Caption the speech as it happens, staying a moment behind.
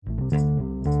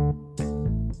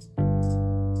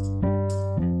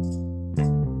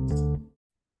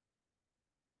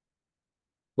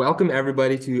Welcome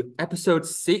everybody to episode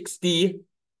 60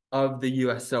 of the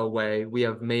USL Way. We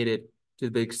have made it to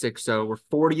the big 60. We're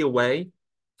 40 away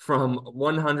from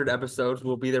 100 episodes.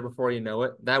 We'll be there before you know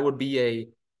it. That would be a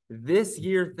this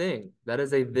year thing. That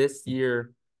is a this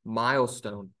year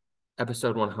milestone,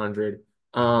 episode 100.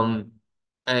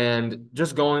 And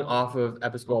just going off of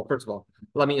episode, well, first of all,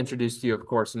 let me introduce to you, of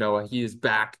course, Noah. He is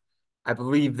back. I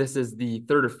believe this is the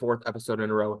third or fourth episode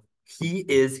in a row. He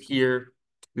is here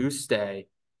to stay.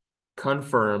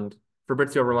 Confirmed.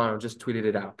 Fabrizio Romano just tweeted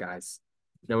it out, guys.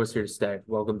 Noah's here to stay.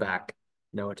 Welcome back,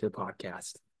 Noah, to the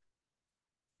podcast.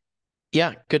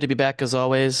 Yeah, good to be back as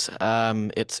always.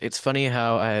 It's funny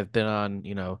how I have been on,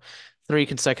 three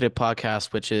consecutive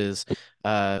podcasts, which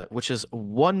is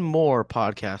one more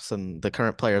podcast than the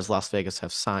current players Las Vegas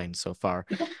have signed so far.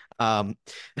 Um,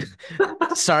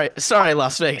 sorry,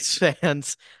 Las Vegas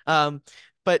fans. But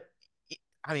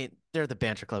I mean, they're the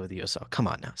banter club of the USL. Come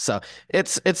on now. So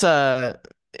it's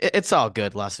all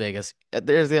good, Las Vegas.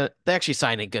 They actually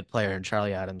signed a good player in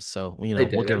Charlie Adams, so They we'll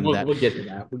did, give and them we'll that. we'll get to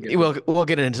that. We'll get to We'll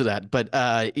get into that. But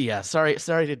yeah, sorry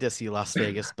to diss you, Las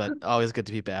Vegas, but always good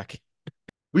to be back.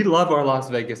 We love our Las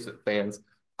Vegas fans.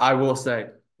 I will say,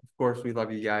 of course, we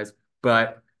love you guys,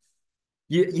 but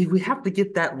we have to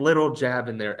get that little jab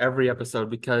in there every episode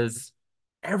because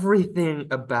everything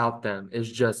about them is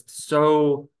just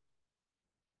so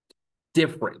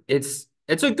different. It's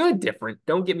a good different.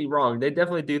 Don't get me wrong. They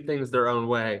definitely do things their own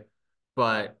way,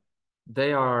 but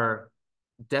they are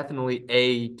definitely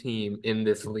a team in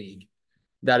this league.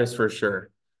 That is for sure.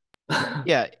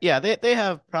 Yeah, they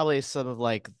have probably some of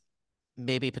like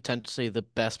maybe potentially the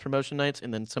best promotion nights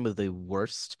and then some of the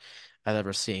worst I've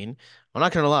ever seen. I'm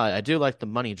not gonna lie, I do like the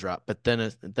money drop, but then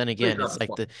Great again, job it's as like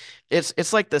well.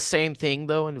 it's like the same thing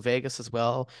though in Vegas as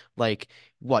well. Like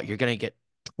what, you're gonna get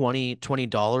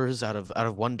 $20 out of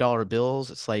 $1 bills.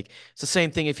 It's like it's the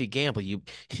same thing if you gamble. You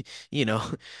you know,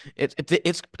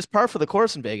 it's par for the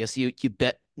course in Vegas. You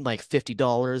bet like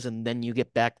 $50 and then you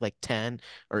get back like 10,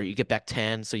 or you get back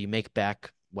 10, so you make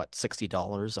back what,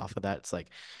 $60 off of that. It's like,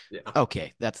 Yeah.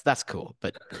 okay, that's cool,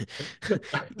 but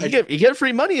I, you get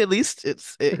free money at least.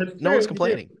 that's No one's true. You do.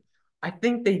 complaining. I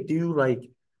think they do like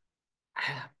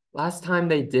last time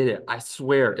they did it, I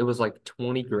swear it was like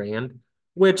 20 grand,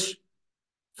 which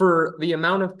for the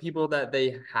amount of people that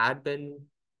they had been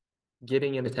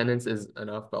getting in attendance is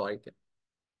enough, but like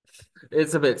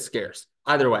it's a bit scarce.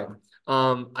 Either way.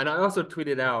 And I also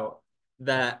tweeted out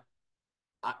that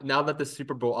now that the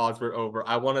Super Bowl odds were over,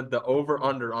 I wanted the over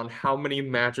under on how many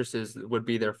mattresses would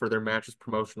be there for their mattress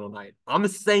promotional night. I'm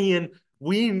saying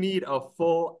we need a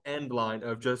full end line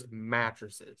of just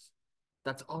mattresses.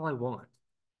 That's all I want.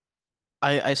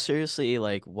 I seriously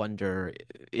like wonder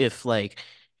if like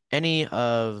any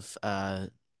of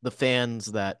the fans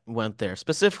that went there,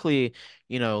 specifically,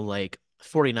 like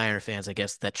 49er fans, I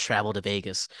guess, that travel to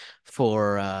Vegas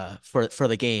for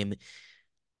the game,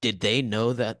 did they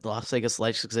know that Las Vegas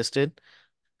Lights existed?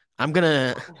 I'm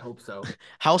gonna I hope so.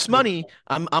 house I hope money.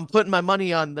 so. I'm putting my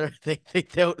money on their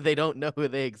they don't know who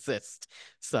they exist.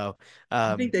 So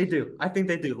I think they do. I think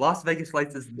they do. Las Vegas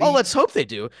Lights is well, the let's hope they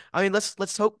do. I mean,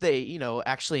 let's hope they,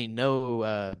 actually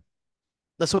know.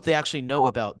 Let's hope they actually know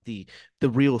about the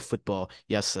real football.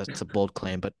 Yes, that's a bold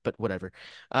claim, but whatever.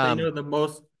 they Um, know the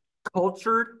most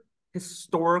cultured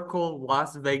historical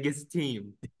Las Vegas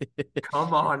team.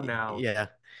 Come on now. yeah,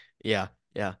 yeah,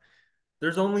 yeah.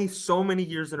 There's only so many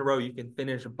years in a row you can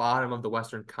finish bottom of the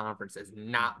Western Conference as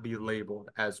not be labeled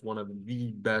as one of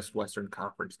the best Western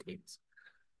Conference teams.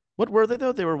 What were they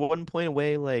though? They were 1 point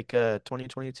away, like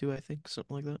 2022, I think,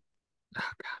 something like that.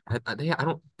 Oh,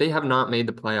 God, they have not made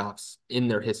the playoffs in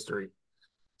their history.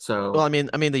 Well, So, I mean,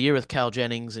 the year with Cal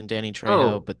Jennings and Danny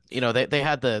Trejo, oh, but they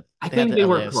had the I they had think the they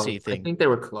were close. LAFC I thing. think they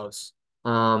were close.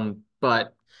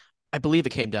 But I believe it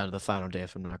came down to the final day,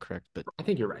 if I'm not correct. But I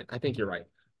think you're right. I think you're right.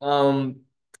 Um,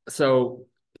 so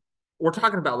we're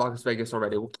talking about Las Vegas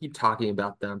already. We'll keep talking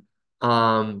about them.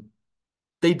 Um,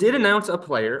 they did announce a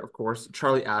player, of course,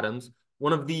 Charlie Adams,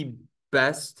 one of the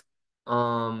best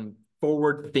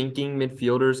forward-thinking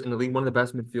midfielders in the league, one of the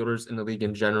best midfielders in the league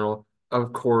in general,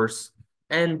 of course.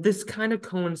 And this kind of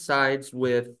coincides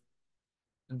with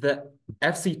the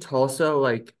FC Tulsa,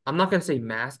 like I'm not gonna say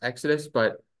mass exodus,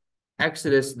 but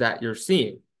exodus that you're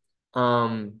seeing.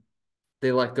 Um,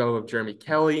 they let go of Jeremy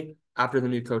Kelly after the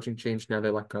new coaching change. Now they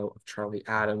let go of Charlie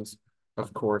Adams,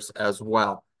 of course, as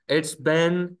well. It's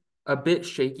been a bit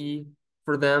shaky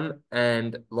for them,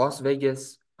 and Las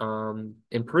Vegas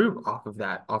improved off of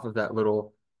that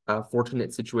little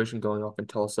fortunate situation going off in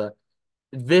Tulsa.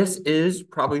 This is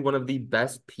probably one of the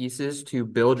best pieces to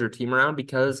build your team around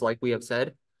because, like we have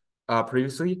said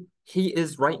previously, he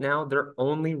is right now their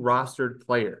only rostered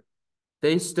player.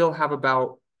 They still have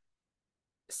about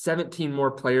 17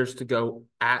 more players to go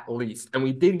at least. And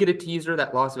we did get a teaser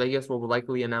that Las Vegas will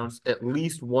likely announce at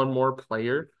least one more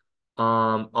player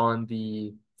on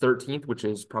the 13th, which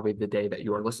is probably the day that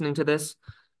you are listening to this.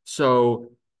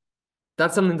 So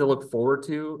that's something to look forward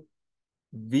to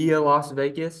via Las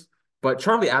Vegas. But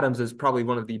Charlie Adams is probably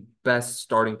one of the best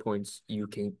starting points you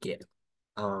can get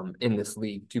in this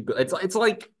league. It's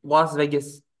like Las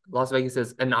Vegas's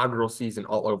inaugural season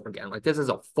all over again. Like this is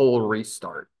a full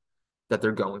restart that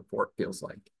they're going for, it feels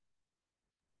like.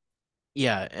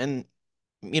 Yeah, and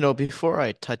before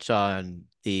I touch on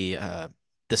the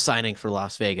signing for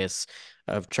Las Vegas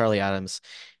of Charlie Adams,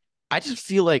 I just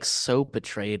feel like so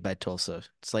betrayed by Tulsa.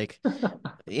 It's like,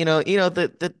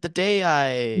 the day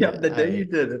Yeah, the day you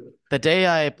did it. the day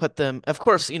I put them, of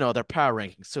course, their power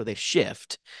rankings, so they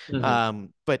shift.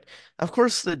 Mhm. But of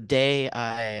course, the day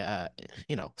I,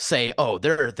 say, oh,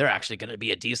 they're actually going to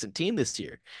be a decent team this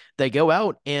year, they go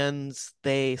out and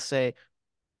they say,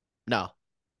 no,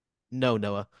 no,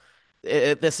 Noah,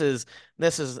 it, this is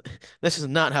this is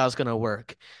not how it's going to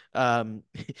work. Um,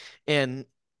 and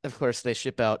of course, they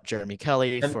ship out Jeremy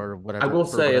Kelly And I will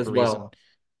for say whatever as reason. well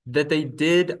that they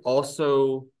did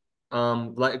also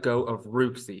let go of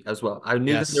Rooksy as well. I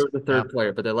knew that there Yes, was a yeah. third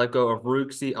player, but they let go of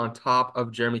Rooksy on top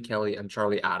of Jeremy Kelly and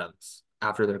Charlie Adams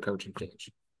after their coaching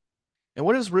change. And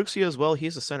what is Ruxia as well?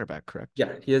 He's a center back, correct?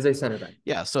 Yeah, he is a center back.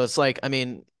 Yeah, so it's like, I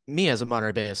mean, me as a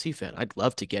Monterey Bay SC fan, I'd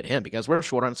love to get him because we're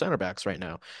short on center backs right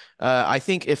now. I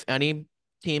think if any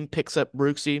team picks up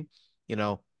Brooksy, you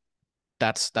know,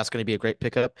 that's going to be a great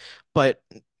pickup. But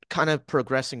kind of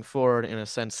progressing forward in a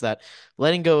sense that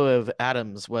letting go of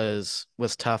Adams was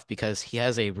tough because he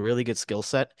has a really good skill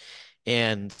set,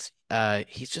 and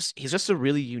he's just a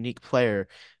really unique player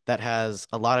that has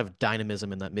a lot of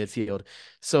dynamism in that midfield.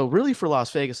 So really for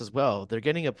Las Vegas as well, they're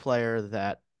getting a player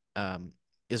that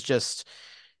is just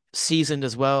seasoned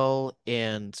as well,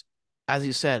 and as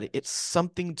you said, it's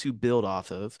something to build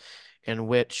off of, in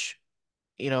which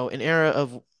an era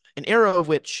of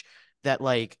which that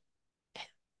like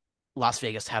Las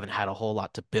Vegas haven't had a whole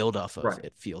lot to build off of, Right.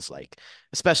 it feels like,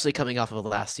 especially coming off of the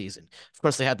last season. Of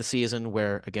course, they had the season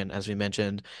where, again, as we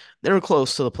mentioned, they were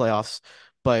close to the playoffs,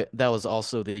 but that was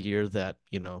also the year that,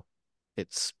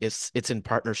 it's in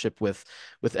partnership with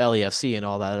LAFC and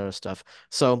all that other stuff.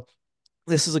 So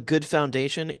this is a good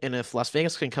foundation, and if Las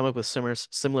Vegas can come up with similar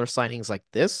signings like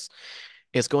this,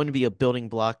 it's going to be a building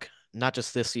block, not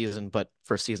just this season, but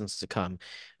for seasons to come.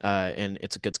 And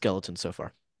it's a good skeleton so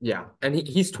far. Yeah, and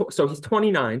he's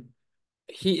 29.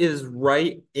 He is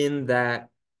right in that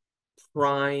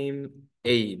prime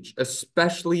age,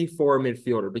 especially for a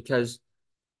midfielder, because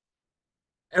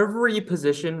every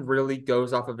position really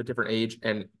goes off of a different age.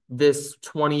 And this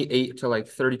 28 to like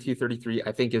 32, 33,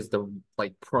 I think is the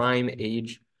like prime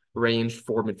age range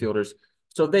for midfielders.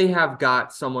 So they have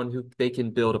got someone who they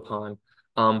can build upon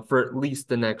for at least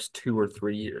the next 2 or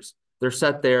 3 years. They're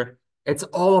set there. It's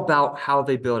all about how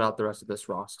they build out the rest of this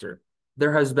roster.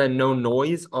 There has been no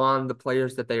noise on the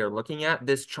players that they are looking at.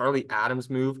 This Charlie Adams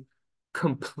move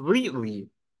completely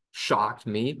shocked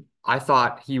me. I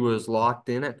thought he was locked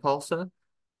in at Tulsa.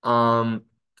 Um,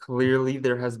 Clearly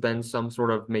there has been some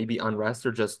sort of maybe unrest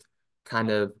or just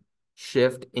kind of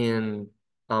shift in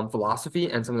philosophy,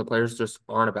 and some of the players just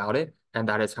aren't about it, and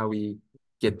that is how we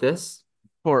get this.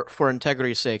 For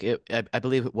integrity's sake, I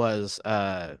believe it was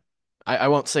I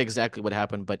won't say exactly what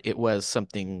happened, but it was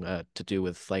something to do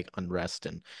with like unrest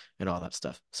and all that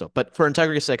stuff. So, but for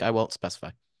integrity's sake, I won't specify.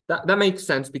 That makes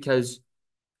sense because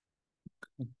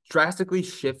drastically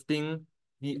shifting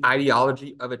the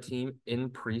ideology of a team in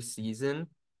preseason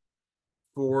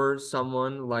for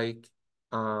someone like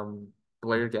um,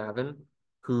 Blair Gavin,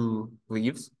 who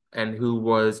leaves and who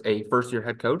was a first year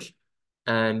head coach,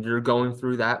 and you're going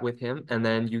through that with him, and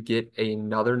then you get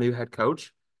another new head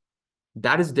coach.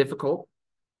 That is difficult.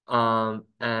 And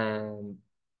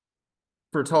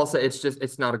for Tulsa,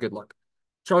 it's not a good look.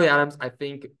 Charlie Adams, I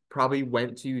think, probably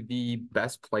went to the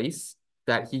best place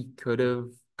that he could have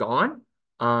gone.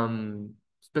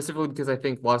 Specifically because I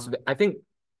think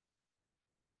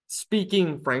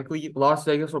speaking frankly, Las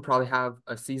Vegas will probably have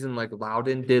a season like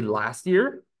Loudon did last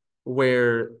year,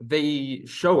 where they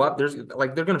show up. They're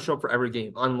going to show up for every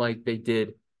game, unlike they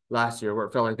did last year, where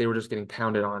it felt like they were just getting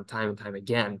pounded on time and time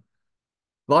again.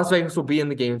 Las Vegas will be in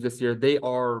the games this year. They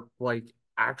are like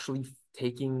actually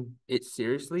taking it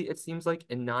seriously, it seems like,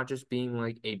 and not just being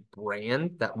like a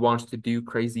brand that wants to do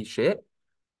crazy shit.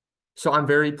 So I'm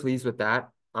very pleased with that.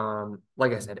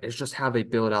 Like I said, it's just how they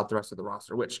build out the rest of the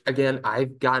roster, which again,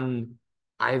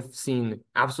 I've seen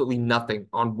absolutely nothing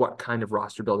on what kind of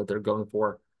roster build that they're going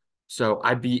for. So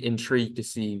I'd be intrigued to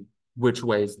see which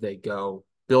ways they go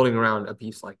building around a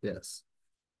piece like this.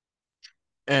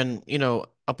 And,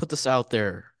 I'll put this out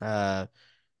there.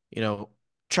 You know,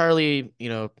 Charlie,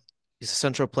 he's a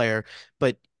central player,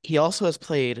 but he also has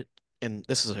played, and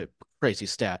this is a crazy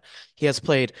stat, he has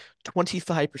played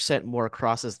 25% more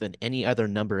crosses than any other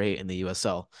number eight in the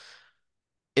USL.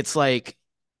 It's like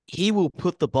he will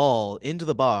put the ball into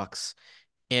the box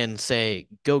and say,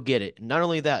 go get it. Not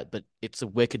only that, but it's a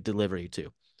wicked delivery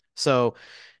too. So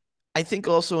I think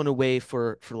also in a way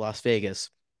for Las Vegas,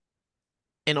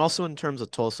 and also in terms of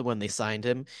Tulsa when they signed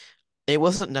him, it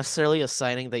wasn't necessarily a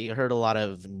signing that you heard a lot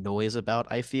of noise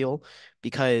about, I feel,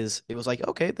 because it was like,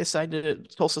 okay, they signed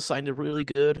it, Tulsa signed a really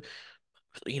good,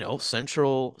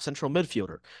 central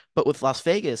midfielder. But with Las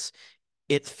Vegas,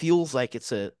 it feels like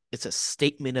it's a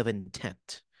statement of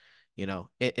intent.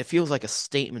 It feels like a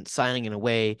statement signing in a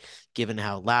way, given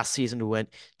how last season went,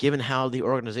 given how the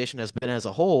organization has been as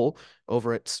a whole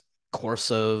over its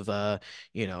course of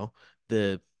you know,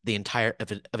 the entire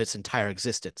of its entire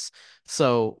existence.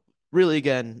 So really,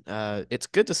 again, it's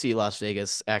good to see Las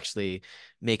Vegas actually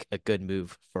make a good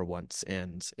move for once,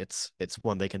 and it's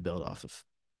one they can build off of.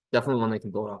 Definitely one they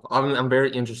can build off. I'm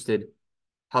very interested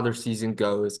how their season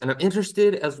goes, and I'm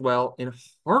interested as well in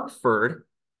Hartford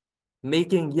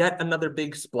making yet another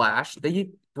big splash. They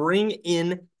bring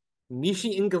in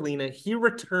Mishi Ngalina. He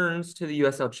returns to the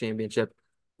USL Championship,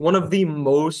 one of the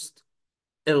most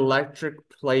electric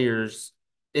players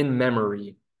in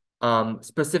memory,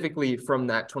 specifically from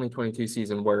that 2022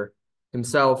 season where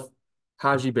himself,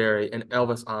 Haji Berry, and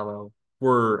Elvis Amo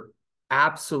were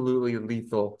absolutely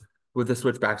lethal with the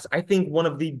switchbacks. I think one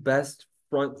of the best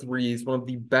front threes, one of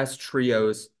the best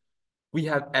trios we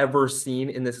have ever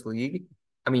seen in this league.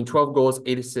 I mean, 12 goals,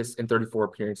 8 assists, and 34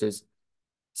 appearances.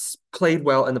 Played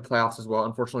well in the playoffs as well.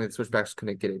 Unfortunately, the switchbacks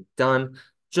couldn't get it done.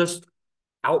 Just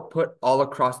output all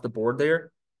across the board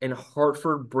there. And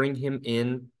Hartford bring him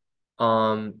in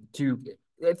to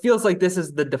it feels like this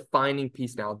is the defining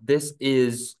piece now. This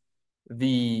is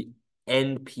the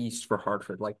end piece for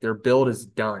Hartford. Like their build is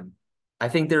done. I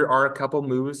think there are a couple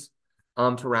moves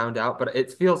to round out, but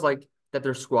it feels like that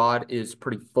their squad is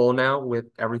pretty full now with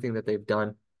everything that they've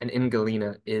done. And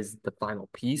Ngalina is the final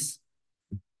piece.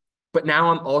 But now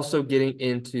I'm also getting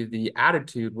into the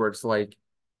attitude where it's like,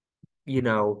 you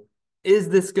know, is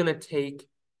this going to take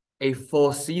a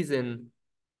full season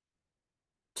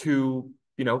to,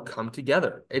 come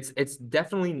together? It's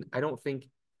definitely, I don't think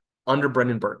under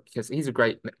Brendan Burke because he's a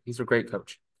great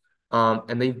coach.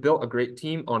 And they've built a great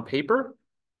team on paper,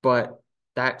 but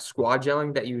that squad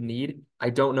gelling that you need, I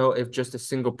don't know if just a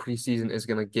single preseason is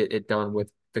going to get it done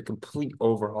with the complete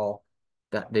overhaul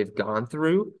that they've gone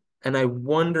through. And I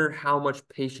wonder how much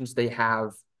patience they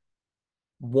have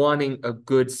wanting a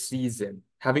good season,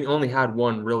 having only had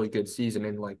one really good season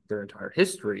in like their entire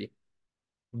history,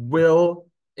 will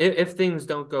if things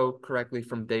don't go correctly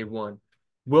from day one,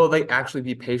 will they actually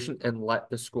be patient and let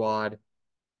the squad,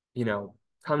 you know,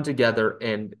 come together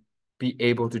and be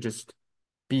able to just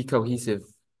be cohesive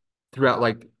throughout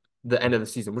like the end of the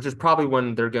season, which is probably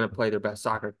when they're going to play their best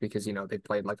soccer because they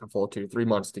played like a full 2 3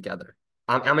 months together.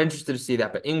 I'm interested to see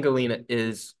that, but Ingalina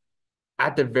is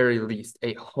at the very least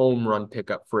a home run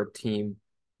pickup for a team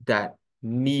that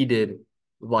needed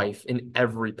life in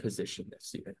every position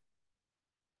this year.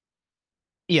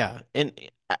 Yeah, and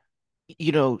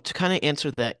to kind of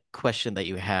answer that question that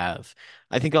you have,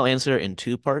 I think I'll answer it in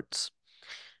two parts.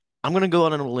 I'm gonna go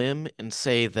on a limb and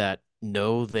say that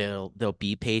no, they'll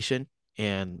be patient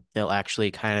and they'll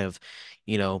actually kind of,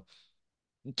 you know,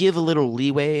 give a little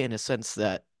leeway in a sense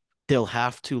that they'll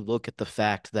have to look at the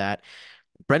fact that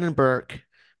Brendan Burke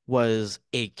was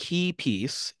a key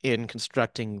piece in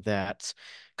constructing that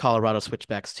Colorado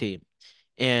Switchbacks team.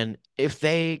 And if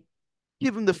they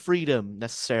give him the freedom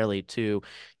necessarily to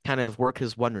kind of work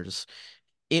his wonders,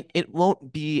 it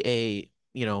won't be a,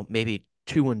 maybe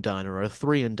two and done or a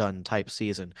three and done type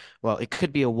season. Well, it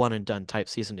could be a one and done type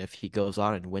season if he goes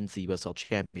on and wins the USL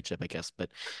Championship, I guess.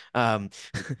 But um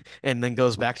and then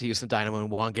goes back to Houston Dynamo and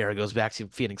Juan Guerra goes back to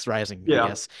Phoenix Rising, I Yeah.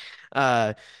 guess.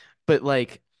 But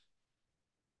like,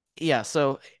 yeah,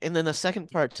 so and then the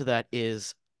second part to that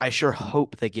is I sure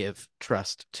hope they give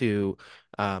trust to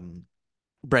um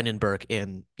Brendan Burke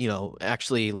and,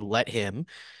 actually let him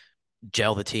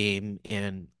gel the team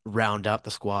and round out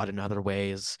the squad in other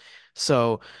ways.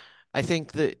 So I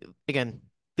think that again,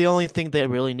 The only thing they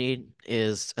really need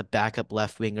is a backup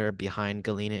left winger behind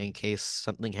Ngalina in case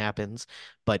something happens.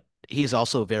 But he's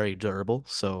also very durable,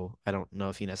 so I don't know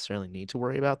if you necessarily need to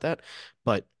worry about that.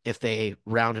 But if they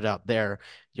round it out there,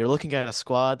 you're looking at a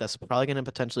squad that's probably going to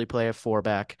potentially play a four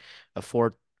back, a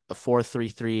four, a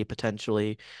 4-3-3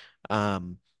 potentially.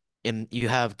 Um, and you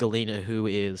have Galena, who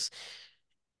is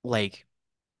like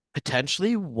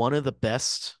potentially one of the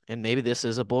best, and maybe this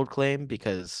is a bold claim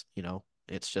because,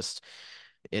 it's just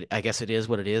I guess it is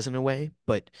what it is in a way,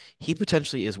 but he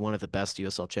potentially is one of the best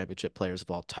USL Championship players of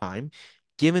all time,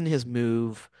 given his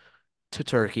move to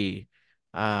Turkey,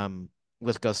 um,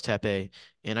 with Göztepe.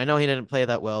 And I know he didn't play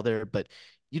that well there, but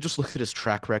you just look at his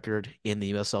track record in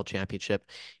the USL Championship,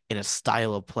 in his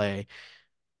style of play.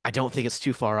 I don't think it's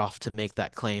too far off to make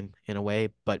that claim in a way,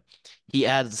 but he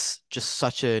adds just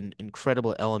such an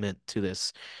incredible element to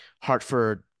this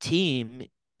Hartford team,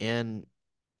 and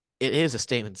it is a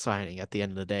statement signing at the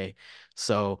end of the day.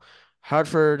 So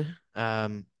Hartford,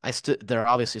 they're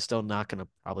obviously still not going to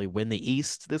probably win the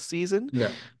East this season, No.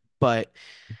 but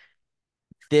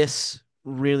this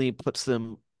really puts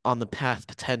them on the path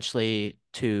potentially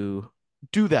to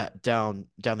do that down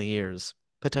the years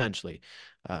potentially,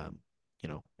 um,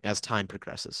 as time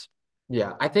progresses.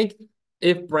 Yeah, I think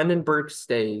if Brendan Burke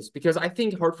stays, because I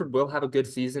think Hartford will have a good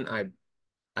season.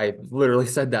 I literally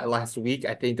said that last week.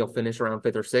 I think they'll finish around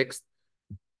fifth or sixth.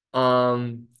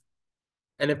 Um,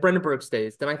 and if Brendan Burke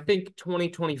stays, then I think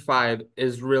 2025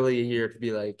 is really a year to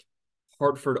be like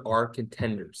Hartford are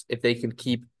contenders if they can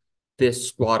keep this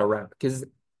squad around. Because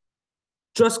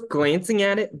just glancing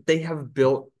at it, they have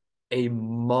built a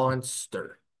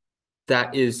monster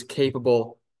that is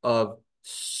capable of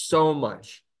so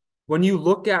much. When you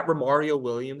look at Romario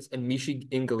Williams and Mishi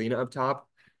Ngalina up top,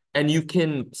 and you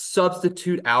can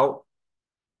substitute out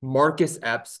Marcus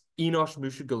Epps, Enosh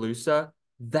Mushagalusa,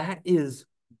 that is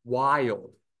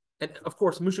wild. And of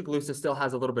course, Mushagalusa still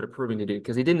has a little bit of proving to do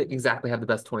because he didn't exactly have the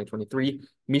best 2023.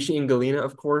 Mishi Ngalina,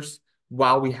 of course,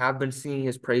 while we have been singing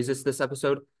his praises this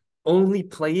episode, only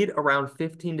played around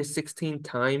 15 to 16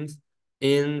 times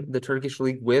in the Turkish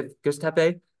league with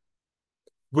Göztepe.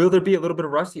 Will there be a little bit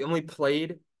of rust? He only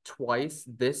played twice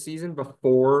this season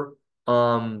before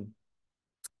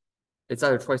it's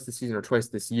either twice this season or twice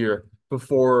this year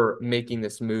before making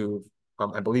this move.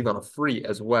 I believe on a free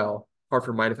as well.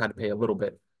 Hartford might have had to pay a little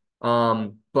bit.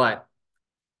 But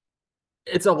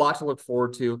it's a lot to look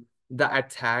forward to. The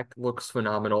attack looks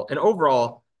phenomenal. And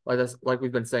overall, like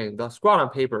we've been saying, the squad on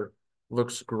paper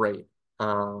looks great.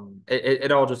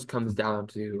 It all just comes down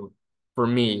to, for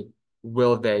me,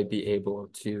 will they be able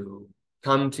to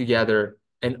come together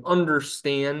and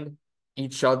understand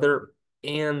each other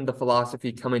and the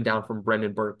philosophy coming down from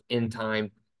Brendan Burke in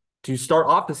time to start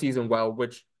off the season well,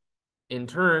 which in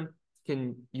turn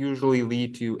can usually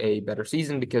lead to a better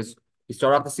season because you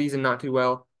start off the season not too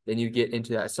well, then you get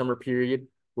into that summer period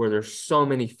where there's so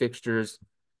many fixtures.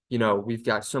 We've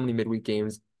got so many midweek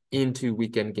games into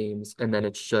weekend games, and then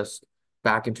it's just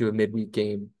back into a midweek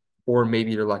game, or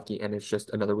maybe you're lucky and it's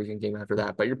just another weekend game after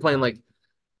that. But you're playing like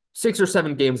 6 or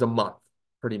 7 games a month,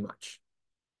 pretty much.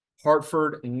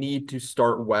 Hartford need to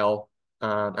start well,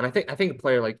 and I think a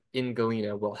player like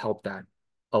Ngalina will help that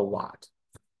a lot.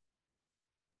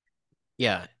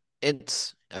 Yeah,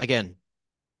 it's again,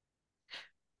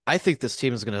 I think this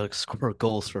team is going to score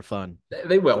goals for fun.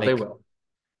 They will, they Like will.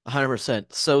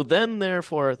 100%. So then,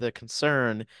 therefore, the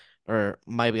concern, or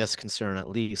my biggest concern at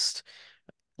least,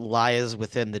 lies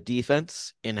within the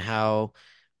defense in how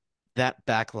that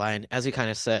back line, as you kind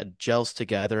of said, gels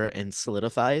together and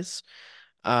solidifies.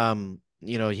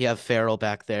 You have Farrell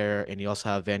back there, and you also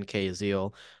have Van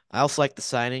Zeal. I also like the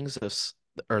signings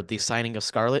or the signing of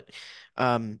Scarlett.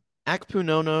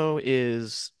 Akpunono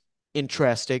is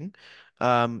interesting.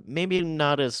 Maybe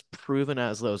not as proven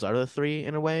as those other three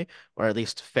in a way, or at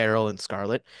least Farrell and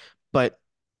Scarlett. But,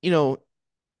 you know,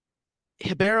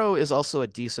 Ribeiro is also a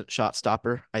decent shot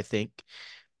stopper, I think,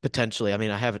 potentially. I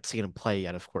mean, I haven't seen him play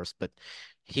yet, of course, but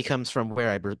he comes from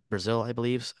Brazil, I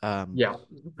believe. Yeah,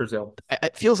 Brazil.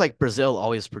 It feels like Brazil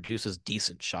always produces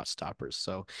decent shot stoppers.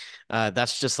 So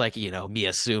that's just like, me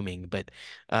assuming, but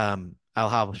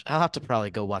I'll have to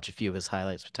probably go watch a few of his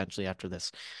highlights potentially after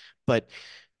this. But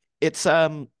it's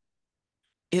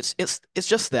it's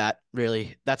just that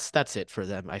really. That's it for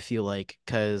them, I feel like,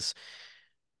 because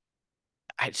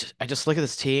I just look at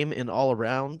this team and all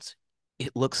around,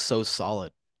 it looks so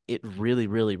solid. It really,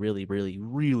 really, really, really,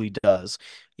 really does.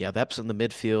 You have Epps in the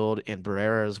midfield and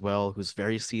Barrera as well, who's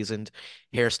very seasoned.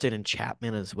 Hairston and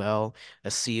Chapman as well.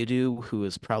 Asiadu, who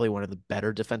is probably one of the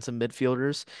better defensive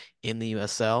midfielders in the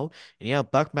USL. And yeah,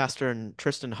 Buckmaster and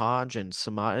Tristan Hodge and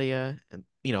Samaria and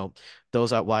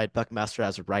those out wide. Buckmaster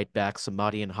as a right back,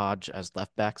 Samadi and Hodge as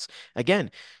left backs. Again,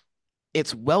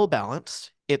 it's well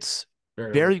balanced. It's Very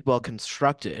well. very well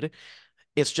constructed.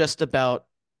 It's just about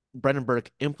Brendan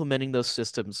Burke implementing those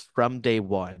systems from day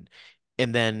one.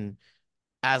 And then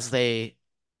as they,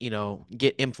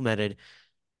 get implemented,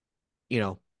 you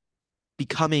know,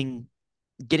 becoming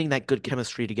getting that good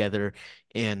chemistry together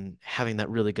and having that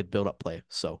really good build up play.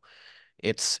 So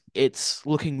it's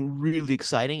looking really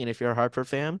exciting. And if you're a Hartford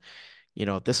fan,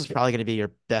 this is probably going to be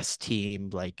your best team,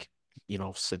 like,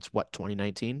 since what,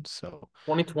 2019? So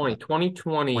 2020. uh,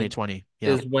 2020 2020. Yeah.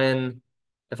 is when,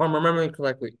 if I'm remembering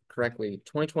correctly,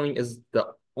 2020 is the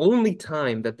only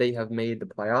time that they have made the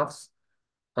playoffs.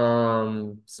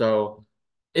 So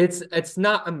it's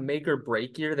not a make or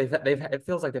break year. They've it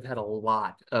feels like they've had a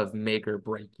lot of make or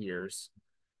break years.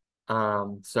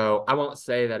 So I won't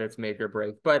say that it's make or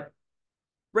break, but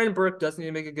Brandon Burke does need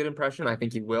to make a good impression. I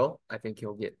think he will. I think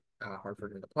he'll get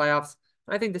Hartford in the playoffs.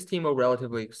 I think this team will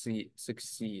relatively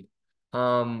succeed.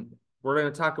 Um,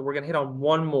 we're gonna hit on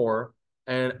one more,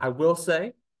 and I will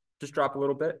say, just drop a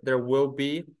little bit. There will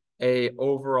be a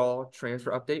overall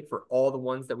transfer update for all the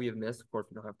ones that we have missed. Of course,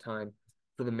 we don't have time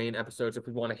for the main episodes if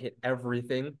we want to hit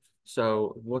everything.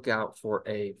 So look out for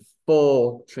a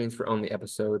full transfer only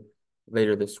episode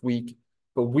later this week.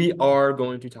 But we are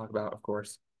going to talk about, of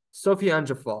course, Sofiane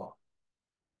Jafal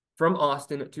from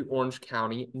Austin to Orange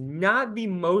County. Not the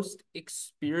most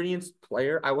experienced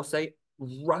player, I will say,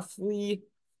 roughly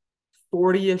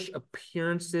 40-ish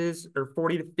appearances or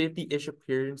 40 to 50-ish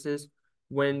appearances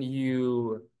when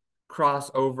you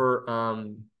cross over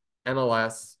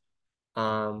MLS,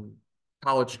 um,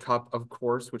 College Cup, of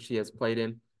course, which he has played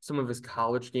in some of his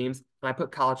college games. And I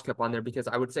put College Cup on there because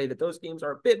I would say that those games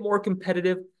are a bit more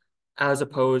competitive as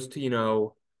opposed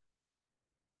to,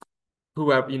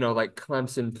 whoever, like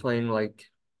Clemson playing like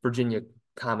Virginia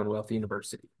Commonwealth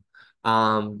University.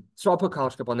 So I'll put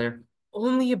College Cup on there.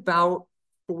 Only about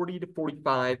 40 to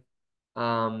 45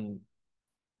 um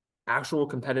actual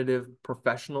competitive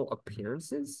professional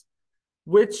appearances,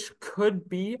 which could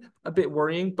be a bit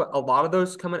worrying, but a lot of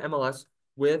those come in MLS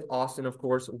with Austin, of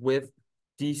course, with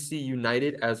DC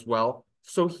United as well.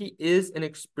 So he is an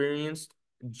experienced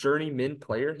journeyman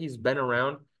player. He's been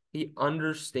around. He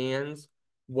understands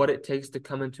what it takes to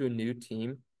come into a new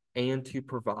team and to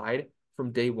provide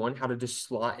from day one, how to just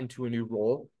slot into a new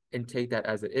role and take that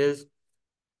as it is.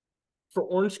 For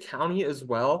Orange County as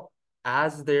well,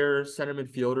 as their center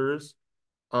midfielders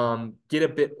get a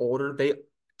bit older, they,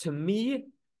 to me,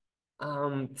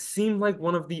 seem like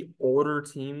one of the older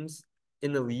teams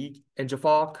in the league. And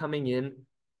Jafal coming in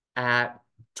at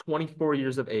 24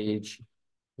 years of age,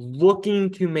 looking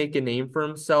to make a name for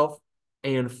himself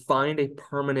and find a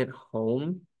permanent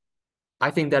home,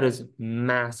 I think that is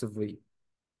massively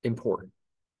important.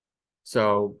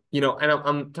 So, and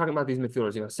I'm talking about these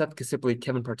midfielders, Seth Kasipli,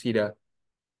 Kevin Partita,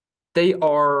 they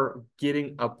are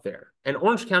getting up there. And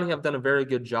Orange County have done a very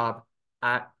good job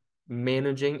at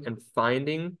managing and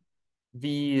finding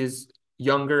these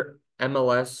younger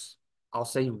MLS, I'll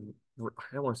say, I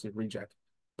don't want to say reject,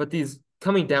 but these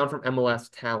coming down from MLS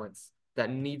talents that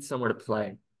need somewhere to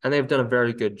play. And they've done a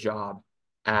very good job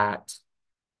at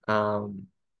um,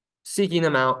 seeking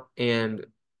them out and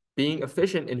being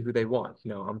efficient in who they want.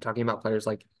 I'm talking about players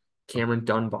like Cameron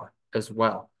Dunbar as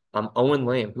well. Owen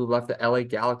Lamb, who left the LA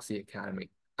Galaxy Academy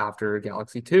after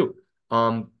Galaxy 2,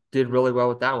 did really well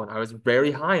with that one. I was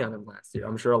very high on him last year.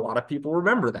 I'm sure a lot of people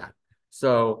remember that.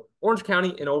 So Orange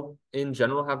County in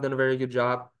general have done a very good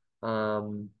job.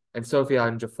 And Sophia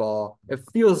and Jafal, it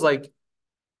feels like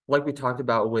we talked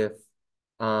about with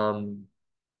who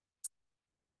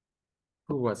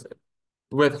was it?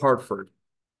 With Hartford.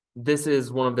 This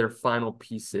is one of their final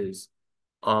pieces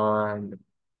on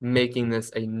making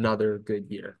this another good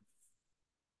year.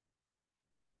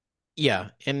 Yeah,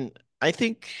 and I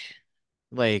think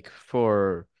like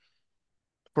for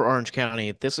Orange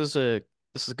County, this is a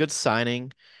good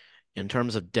signing in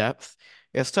terms of depth.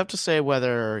 It's tough to say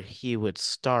whether he would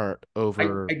start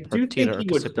over I do Partita think or he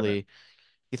would start. Kasipli.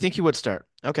 You think he would start?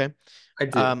 Okay. I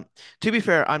do. Um, to be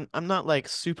fair, I'm not like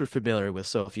super familiar with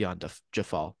Sofiane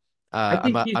Jafal. I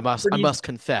think he's I pretty must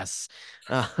confess.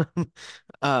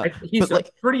 Um, he's but a like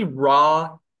pretty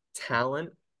raw talent.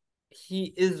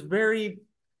 He is very,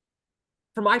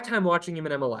 for my time watching him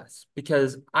in MLS,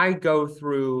 because I go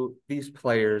through these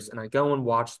players and I go and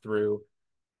watch through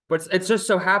But it just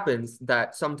so happens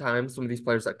that sometimes some of these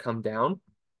players that come down,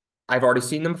 I've already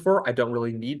seen them before. I don't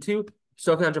really need to.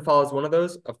 Sofian Jafal is one of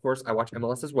those. Of course, I watch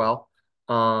MLS as well.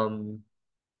 Um,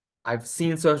 I've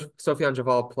seen Sofian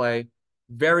Jafal play.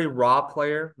 Very raw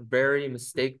player, very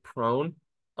mistake prone.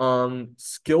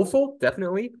 Skillful,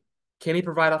 definitely. Can he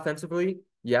provide offensively?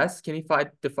 Yes. Can he fight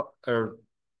or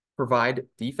provide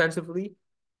defensively?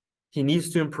 He needs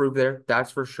to improve there, that's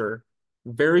for sure.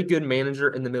 Very good manager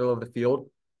in the middle of the field,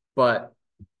 but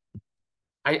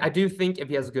I do think if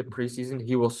he has a good preseason,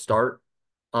 he will start.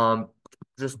 Um,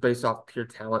 just based off pure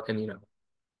talent, and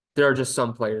there are just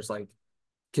some players like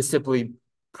Kisipli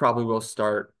probably will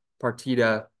start.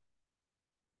 Partita,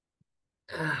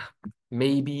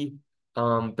 maybe,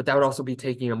 but that would also be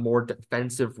taking a more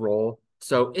defensive role.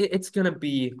 So it's gonna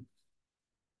be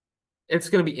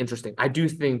interesting. I do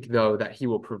think though that he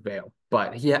will prevail,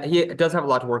 but he does have a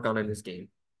lot to work on in this game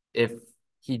if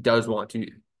he does want to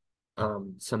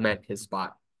cement his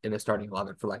spot in the starting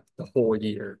 11 for like the whole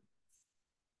year.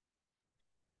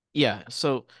 Yeah.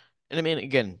 So, and I mean,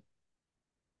 again,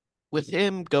 with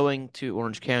him going to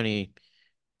Orange County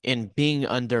and being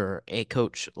under a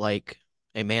coach like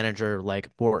a manager like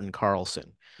Morton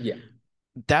Carlson, Yeah.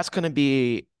 that's going to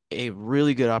be a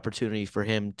really good opportunity for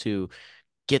him to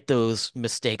get those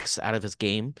mistakes out of his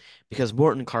game because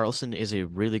Morton Carlson is a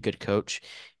really good coach.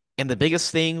 And the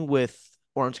biggest thing with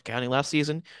Orange County last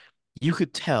season, you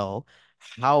could tell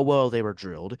how well they were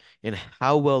drilled and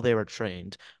how well they were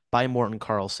trained by Morton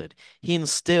Carlson. He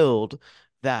instilled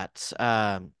that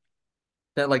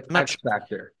That like I'm not X sure.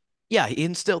 factor. Yeah, he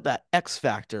instilled that X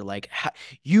factor. Like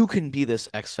you can be this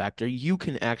X factor. You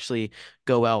can actually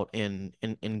go out and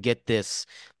get these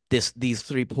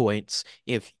 3 points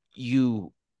if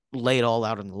you lay it all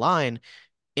out on the line,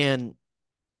 and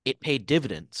it paid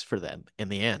dividends for them in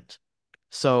the end.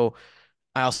 So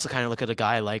I also kind of look at a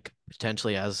guy like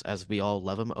potentially as we all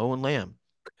love him, Owen Lamb,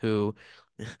 who,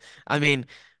 I mean,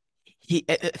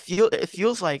 it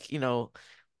feels like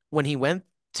when he went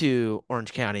to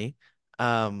Orange County,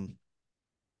 um,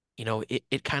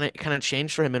 it kind of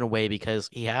changed for him in a way because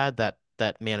he had that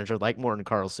manager like Morten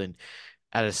Carlson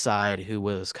at his side who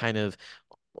was kind of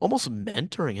almost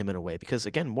mentoring him in a way because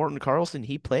again, Morten Carlson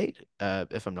he played,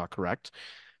 if I'm not correct.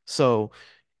 So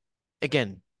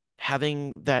again,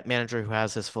 having that manager who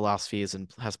has his philosophies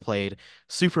and has played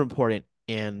super important,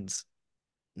 and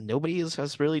nobody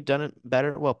has really done it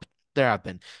better. Well, there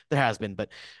has been, but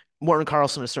Morten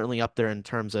Carlson is certainly up there in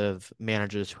terms of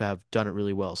managers who have done it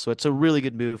really well. So it's a really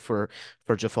good move for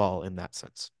Jafal in that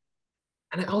sense.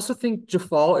 And I also think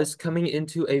Jafal is coming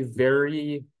into a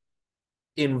very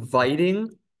inviting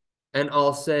and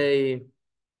I'll say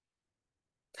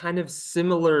kind of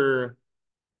similar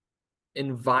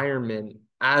environment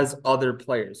as other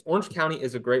players. Orange County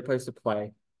is a great place to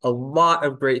play. A lot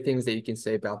of great things that you can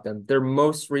say about them. Their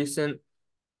most recent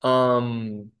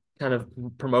kind of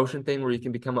promotion thing where you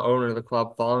can become an owner of the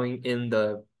club following in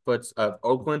the foots of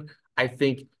Oakland, I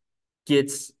think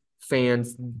gets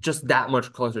fans just that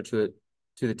much closer to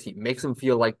the team. Makes them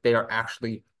feel like they are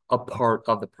actually a part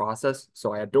of the process.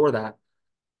 So I adore that.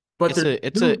 But It's there's a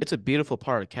it's a two it's a beautiful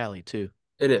part of Cali too.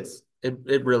 it is.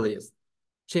 It really is.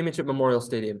 Championship Memorial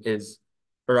Stadium is,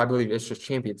 or I believe it's just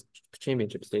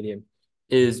Championship Stadium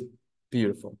is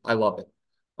beautiful. I love it.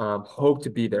 Hope to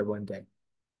be there one day.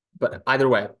 But either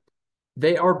way,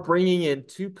 they are bringing in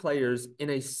two players in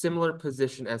a similar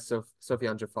position as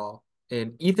Sofian Jafal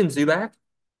and Ethan Zubak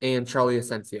and Charlie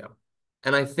Asensio.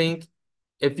 And I think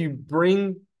if you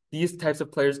bring these types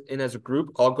of players in as a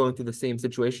group, all going through the same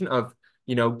situation of,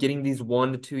 getting these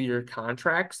 1 to 2 year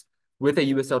contracts with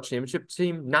a USL championship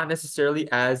team, not necessarily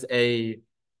as a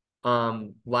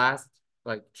last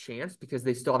like chance because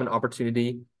they still have an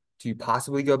opportunity to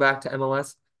possibly go back to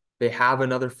MLS. They have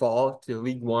another fall to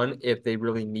League One if they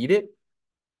really need it.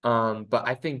 But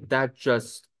I think that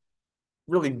just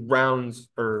really rounds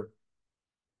or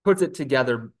puts it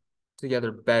together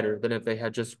better than if they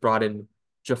had just brought in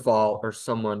Jafal or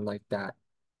someone like that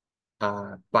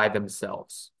by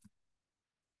themselves.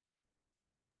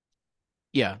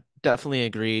 Yeah, definitely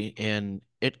agree. And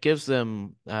it gives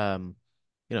them a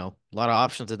lot of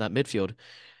options in that midfield.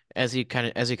 As you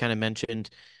kind of mentioned,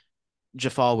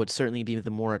 Jafal would certainly be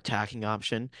the more attacking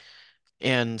option.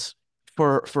 And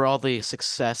for all the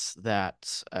success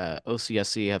that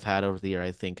OCSC have had over the year,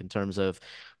 I think in terms of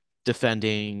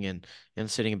defending and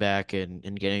sitting back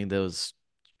and getting those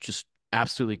just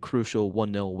absolutely crucial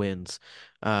 1-0 wins,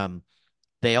 um,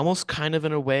 they almost kind of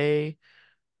in a way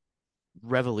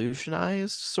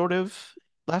revolutionized sort of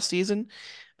last season.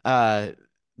 Uh,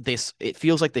 it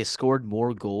feels like they scored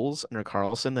more goals under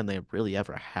Carlson than they really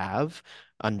ever have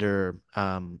under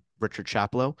Richard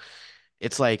Chaplow.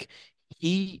 It's like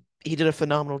he did a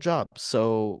phenomenal job.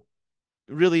 So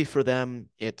really for them,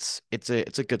 it's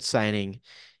a good signing,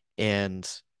 and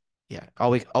yeah,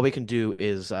 all we can do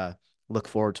is look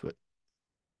forward to it.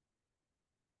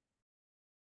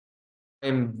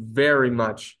 I'm very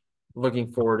much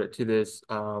looking forward to this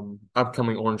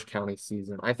upcoming Orange County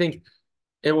season. I think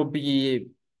it will be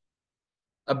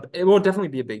it will definitely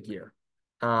be a big year.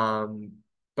 Um,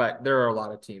 but there are a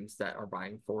lot of teams that are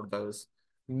vying for those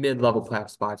mid-level playoff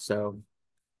spots. So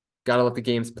gotta let the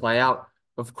games play out.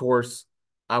 Of course,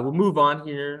 we'll move on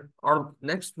here. Our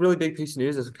next really big piece of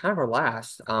news is kind of our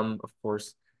last. Of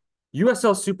course,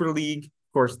 USL Super League.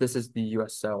 Of course, this is the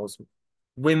USL's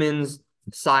women's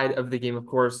side of the game. Of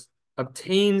course,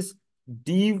 obtains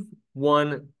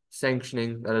D1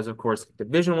 sanctioning. That is, of course,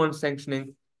 Division 1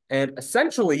 sanctioning, and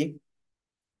essentially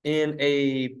in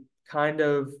a kind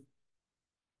of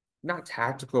not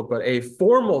tactical, but a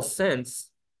formal sense,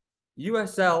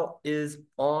 USL is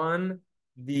on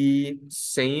the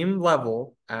same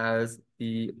level as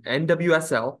the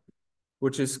NWSL,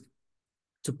 which is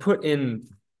to put in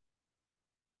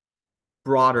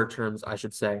broader terms, I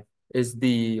should say, is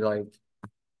the like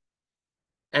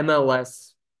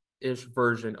MLS-ish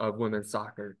version of women's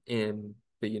soccer in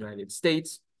the United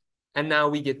States. And now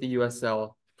we get the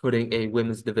USL putting a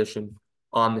women's division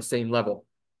on the same level.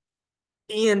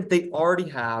 And they already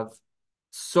have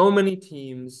so many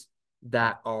teams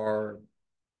that are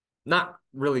not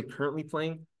really currently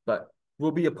playing, but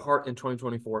will be a part in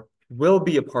 2024, will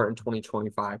be a part in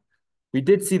 2025. We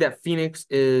did see that Phoenix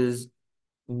is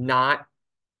not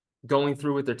going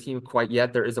through with their team quite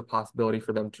yet. There is a possibility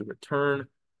for them to return,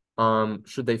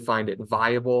 should they find it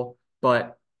viable.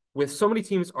 But with so many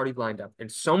teams already lined up in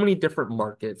so many different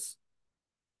markets,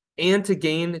 and to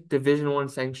gain Division 1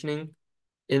 sanctioning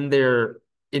in their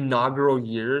inaugural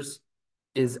years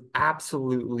is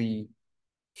absolutely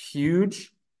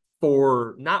huge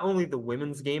for not only the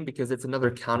women's game, because it's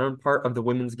another counterpart of the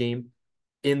women's game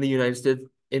in the United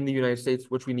States,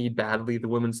 which we need badly. The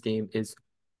women's game is,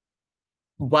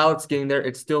 while it's getting there,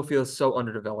 it still feels so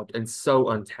underdeveloped and so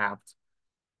untapped.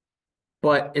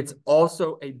 But it's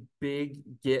also a big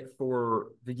get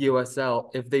for the USL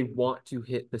if they want to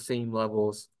hit the same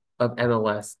levels of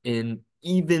MLS in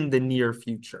even the near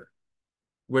future,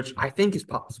 which I think is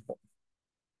possible.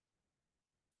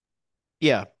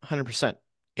 Yeah, 100%.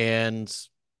 And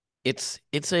it's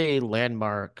a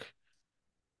landmark,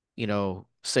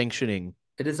 sanctioning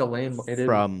It is a landmark. It is.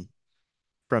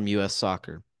 from US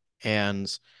soccer.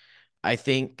 And I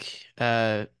think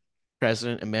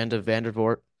President Amanda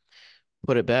Vandervoort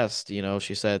put it best.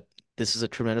 She said this is a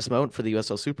tremendous moment for the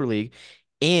USL Super League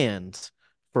and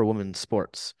for women's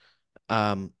sports.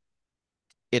 Um,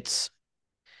 it's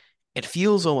it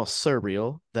feels almost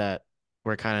surreal that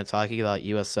we're kind of talking about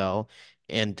USL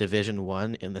and Division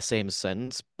 1 in the same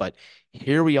sentence, but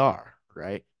here we are,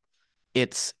 right?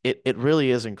 It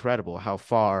really is incredible how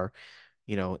far,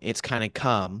 it's kind of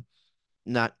come,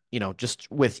 not, just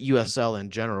with USL in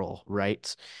general,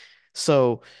 right?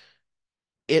 So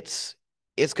it's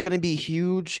it's going to be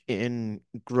huge in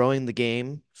growing the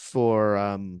game for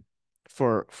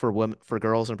women, for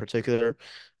girls in particular.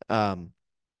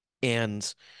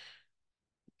 And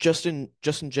just in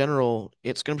general,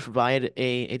 it's going to provide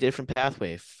a different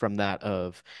pathway from that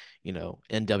of,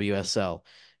 NWSL.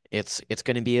 It's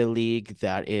going to be a league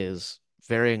that is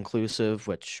very inclusive,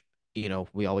 which,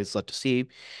 we always love to see.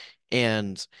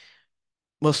 And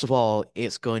most of all,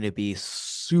 it's going to be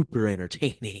super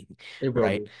entertaining, It will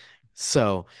right? be.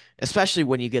 So, especially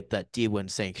when you get that D1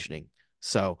 sanctioning.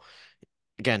 So,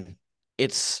 again,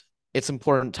 it's it's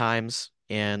important times,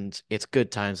 and it's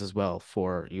good times as well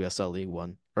for USL League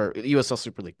One or USL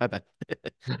Super League. My bad.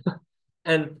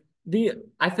 And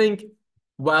I think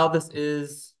while this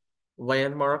is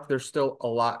landmark, there's still a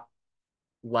lot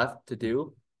left to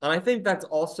do. And I think that's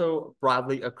also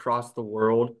broadly across the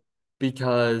world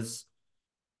because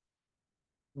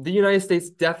the United States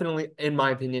definitely, in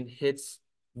my opinion, hits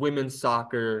women's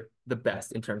soccer the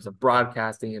best in terms of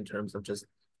broadcasting, in terms of just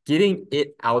getting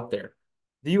it out there.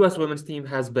 The U.S. women's team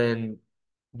has been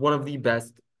one of the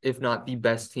best, if not the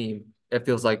best team, it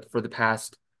feels like for the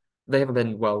past, they haven't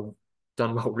been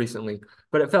done well recently,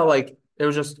 but it felt like it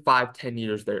was just 5, 10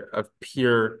 years there of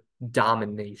pure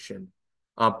domination.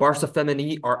 Barca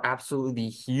Femení are absolutely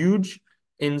huge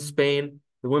in Spain.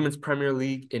 The Women's Premier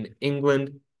League in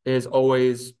England is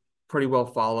always pretty well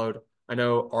followed. I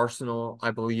know Arsenal,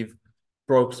 I believe,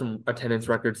 broke some attendance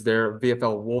records there.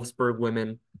 VFL Wolfsburg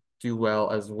women do well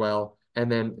as well.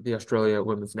 and then the Australia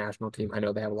women's national team. I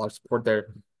know they have a lot of support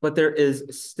there, but there is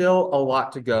still a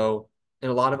lot to go in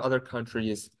a lot of other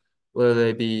countries, whether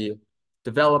they be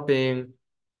developing,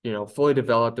 fully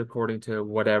developed according to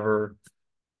whatever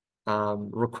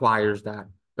requires that.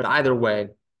 But either way,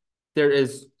 there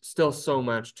is still so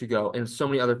much to go in so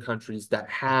many other countries that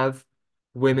have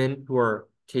women who are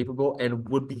capable and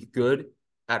would be good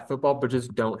at football, but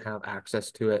just don't have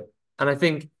access to it. And I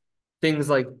think things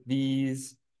like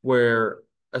these, where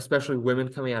especially women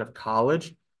coming out of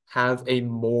college have a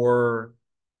more,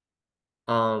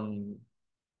 um,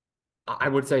 I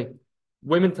would say,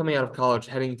 women coming out of college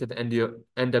heading to the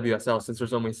NWSL, since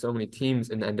there's only so many teams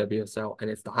in the NWSL and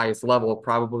it's the highest level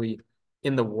probably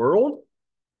in the world,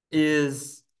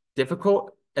 is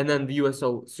difficult. And then the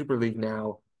USL Super League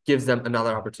now gives them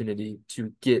another opportunity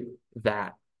to get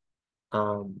that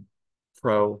um,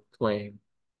 pro playing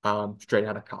straight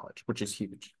out of college, which is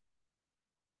huge.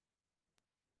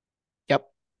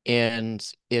 Yep. And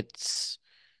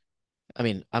I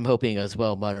mean, I'm hoping as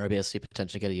well, Modern RBSC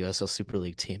potentially get a USL Super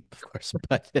League team, of course,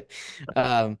 but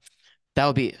um, that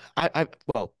would be,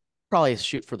 well, probably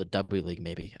shoot for the W League,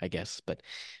 maybe, I guess. But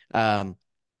um,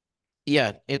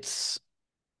 yeah, it's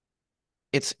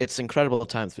incredible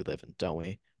times we live in, don't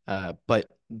we?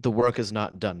 But the work is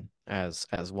not done, as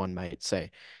one might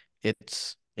say.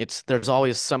 There's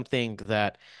always something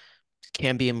that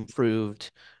can be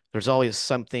improved. There's always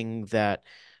something that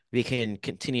we can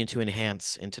continue to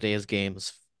enhance in today's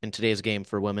game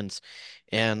for women's.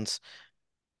 And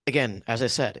again, as I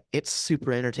said, it's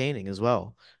super entertaining as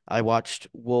well. I watched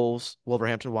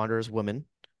Wolverhampton Wanderers women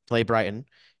play Brighton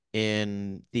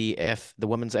in the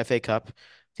Women's FA Cup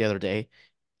the other day.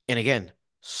 And again,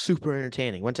 super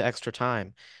entertaining. Went to extra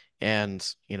time. And,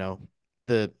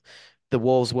 the the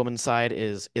Wolves women's side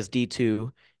is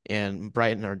D2 and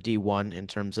Brighton are D1 in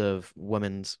terms of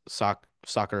women's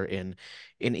soccer in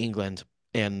England.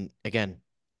 And again,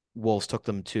 Wolves took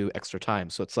them to extra time.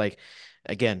 So it's like,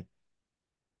 again,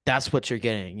 that's what you're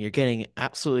getting. You're getting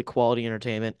absolutely quality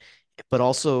entertainment, but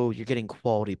also you're getting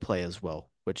quality play as well,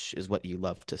 which is what you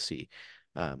love to see.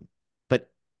 But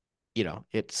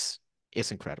it's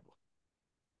incredible.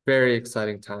 Very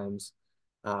exciting times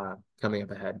coming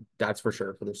up ahead. That's for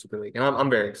sure for the Super League. And I'm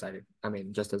very excited. I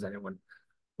mean, just as anyone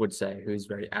would say who's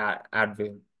very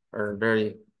advent or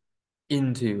very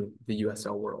into the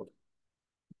USL world.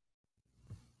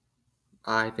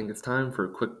 I think it's time for a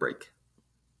quick break.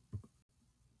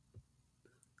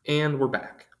 And we're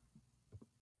back.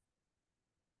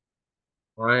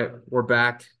 All right, we're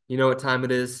back. You know what time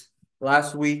it is?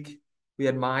 Last week, we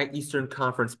had my Eastern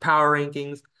Conference power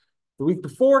rankings. The week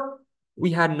before,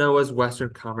 we had Noah's Western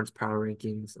Conference power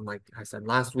rankings. And like I said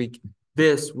last week,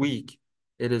 this week,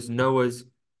 it is Noah's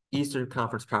Eastern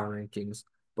Conference power rankings.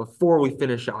 Before we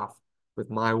finish off with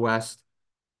my West,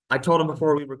 I told him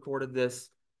before we recorded this,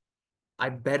 I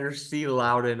better see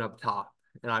Loudon up top.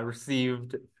 And I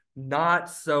received not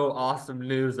so awesome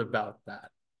news about that.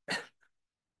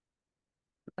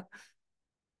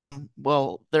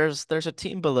 Well, there's a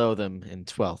team below them in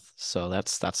 12th, so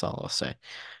that's all I'll say.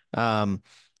 Um,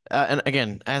 and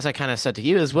again, as I kind of said to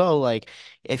you as well, like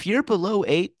if you're below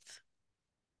eighth,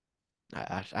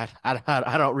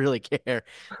 I don't really care.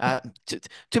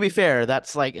 To be fair,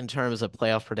 that's like in terms of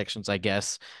playoff predictions, I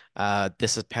guess.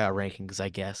 This is power rankings, I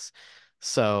guess.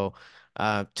 So,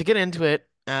 to get into it,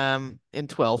 in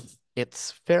 12th,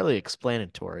 it's fairly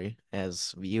explanatory,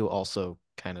 as you also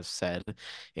kind of said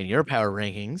in your power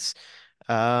rankings.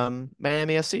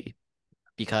 Miami FC,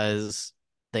 because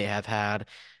they have had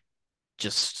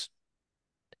just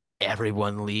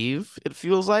everyone leave, it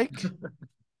feels like,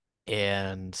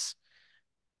 and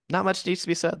not much needs to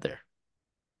be said there.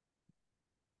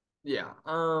 Yeah.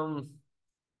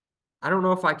 I don't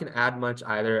know if I can add much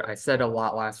either. I said a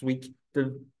lot last week. They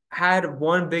had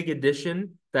one big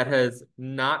addition that has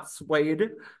not swayed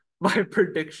my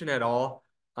prediction at all.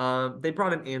 They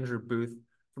brought in Andrew Booth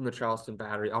from the Charleston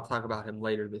Battery. I'll talk about him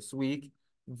later this week.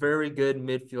 Very good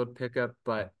midfield pickup,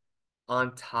 but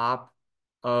on top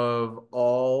of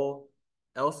all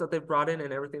else that they've brought in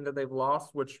and everything that they've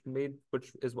lost, which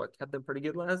is what kept them pretty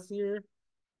good last year,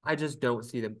 I just don't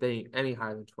see them being any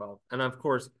higher than 12. And of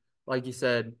course, like you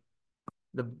said,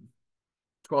 the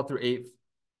 12th through 8th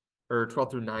or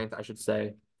 12th through ninth, I should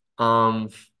say. Um,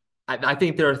 I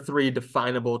think there are three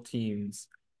definable teams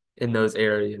in those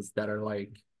areas that are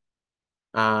like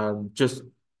just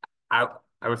I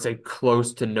I would say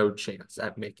close to no chance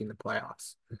at making the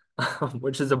playoffs,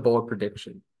 which is a bold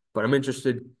prediction. But I'm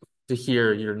interested to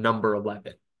hear your number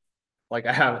 11. Like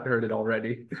I haven't heard it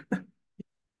already.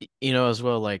 As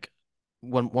well, like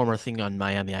one more thing on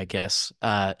Miami, I guess.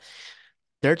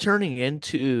 they're turning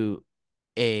into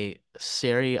a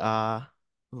Serie A,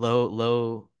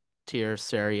 low tier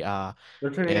Serie A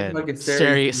They're turning into like and a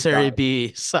Serie B Serie side. B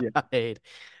Yeah. side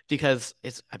because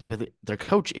it's I believe their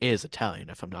coach is Italian,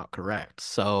 if I'm not correct.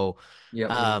 So Yep.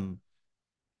 um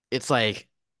it's like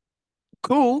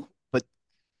cool, but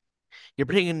you're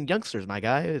bringing in youngsters, my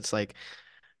guy. It's like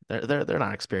they're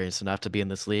not experienced enough to be in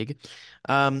this league.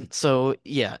 So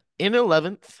yeah, in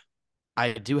 11th,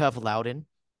 I do have Loudon,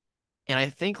 and I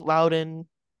think Loudon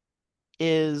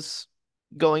is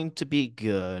going to be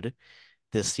good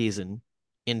this season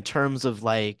in terms of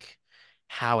like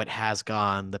how it has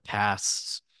gone the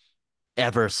past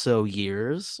ever so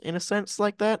years in a sense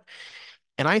like that.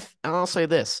 And I'll say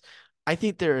this, I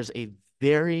think there is a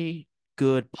very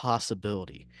good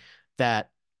possibility that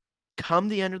come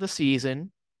the end of the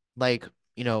season, like,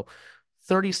 you know,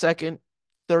 32nd,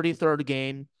 33rd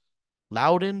game,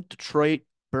 Loudoun, Detroit,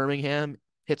 Birmingham,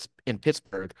 and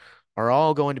Pittsburgh are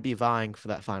all going to be vying for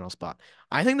that final spot.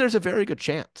 I think there's a very good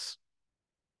chance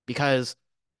because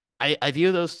I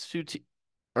view those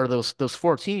or those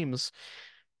four teams,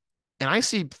 and I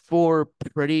see four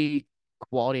pretty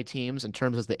quality teams in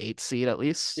terms of the eighth seed at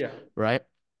least, Yeah. right?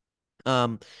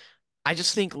 Um, I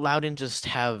just think Loudon just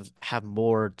have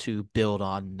more to build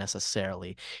on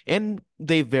necessarily, and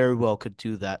they very well could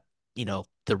do that,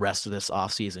 the rest of this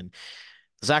offseason.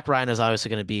 Zach Ryan is obviously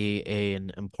going to be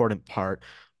an important part,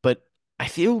 but I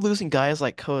feel losing guys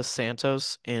like Koa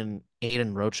Santos and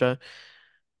Aiden Rocha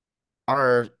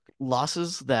are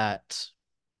losses that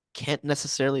can't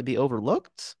necessarily be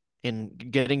overlooked. And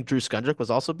getting Drew Skundrick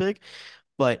was also big,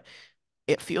 but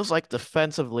it feels like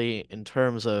defensively, in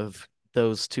terms of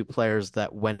those two players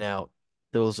that went out,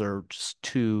 those are just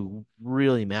two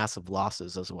really massive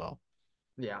losses as well.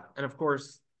 Yeah. And of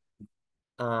course,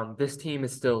 this team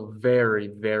is still very,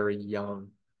 very young,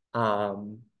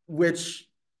 which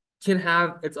can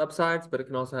have its upsides, but it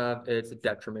can also have its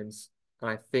detriments.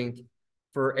 And I think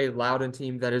for a Loudoun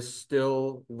team that is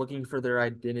still looking for their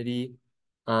identity,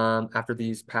 after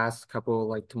these past couple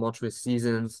like tumultuous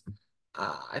seasons,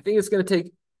 I think it's going to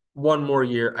take one more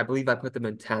year. I believe I put them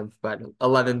in 10th, but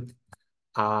 11th,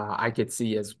 I could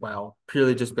see as well,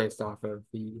 purely just based off of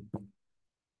the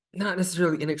not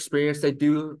necessarily inexperienced. They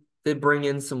did bring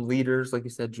in some leaders, like you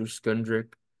said, Drew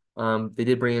Skundrick. They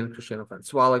did bring in Cristiano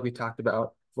Francois, like we talked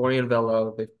about, Florian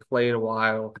Velo. They've played a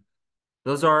while.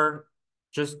 Those are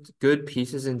just good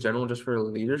pieces in general, just for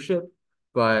leadership,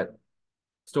 but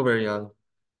still very young.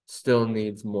 Still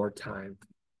needs more time,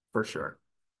 for sure.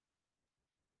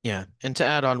 Yeah, and to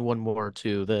add on one more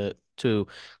to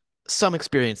some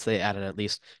experience they added at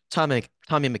least, Tommy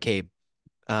McCabe,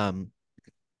 um,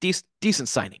 decent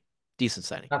signing, decent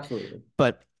signing, Absolutely.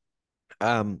 but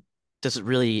um, does it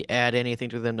really add anything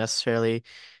to them necessarily,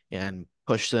 and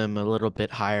push them a little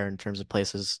bit higher in terms of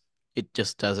places? It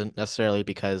just doesn't necessarily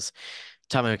because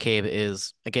Tommy McCabe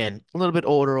is again a little bit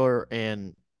older,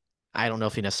 and I don't know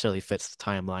if he necessarily fits the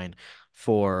timeline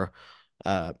for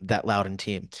that Loudoun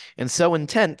team. And so in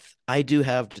 10th, I do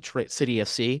have Detroit City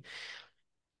FC.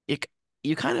 It,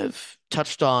 you kind of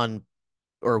touched on,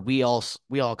 or we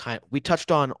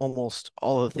touched on almost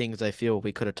all of the things I feel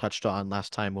we could have touched on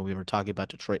last time when we were talking about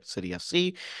Detroit City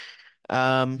FC.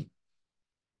 Um,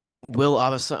 will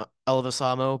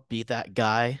Elvisamo be that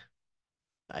guy?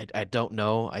 I don't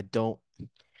know.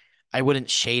 I wouldn't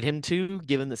shade him to,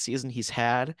 given the season he's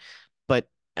had. But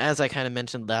as I kind of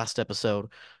mentioned last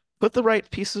episode, put the right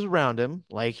pieces around him,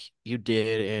 like you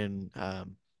did in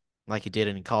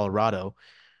Colorado.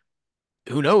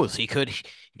 Who knows? He could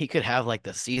have like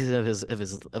the season of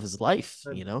his life,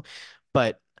 you know.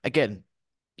 But again,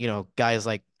 guys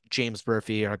like James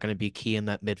Murphy are going to be key in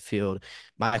that midfield.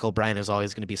 Michael Bryan is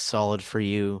always going to be solid for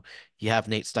you. You have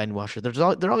Nate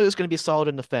Steinwasser. They're always going to be solid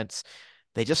in defense.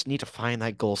 They just need to find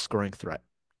that goal scoring threat.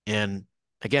 And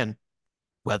again,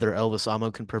 whether Elvis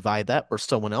Amo can provide that or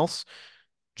someone else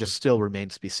just still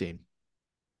remains to be seen.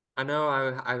 I know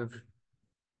I've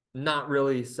not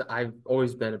really. I've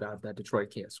always been about that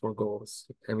Detroit can't score goals,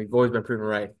 and we've always been proven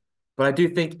right. But I do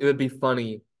think it would be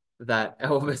funny that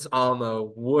Elvis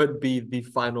Almo would be the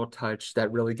final touch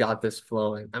that really got this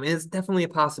flowing. I mean, it's definitely a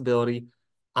possibility.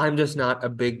 I'm just not a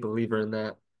big believer in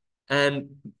that.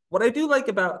 And what I do like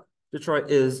about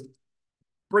Detroit is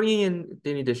bringing in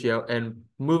Danny Dichio and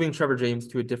moving Trevor James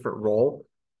to a different role.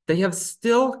 They have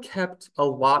still kept a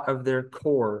lot of their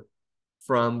core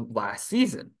from last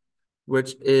season,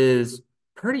 which is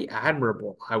pretty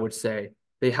admirable, I would say.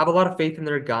 They have a lot of faith in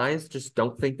their guys, just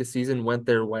don't think the season went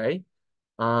their way.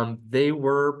 They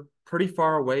were pretty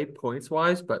far away points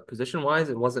wise, but position wise,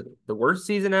 it wasn't the worst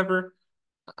season ever.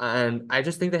 And I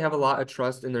just think they have a lot of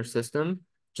trust in their system.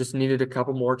 just needed a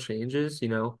couple more changes.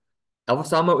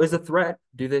 Elvisamo is a threat.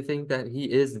 Do they think that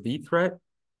he is the threat?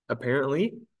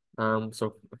 Apparently.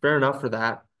 So fair enough for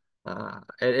that.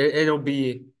 It'll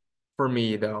be for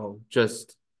me though,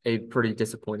 just a pretty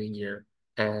disappointing year.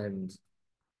 And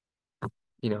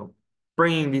you know,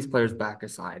 bringing these players back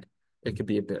aside, it could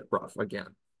be a bit rough again.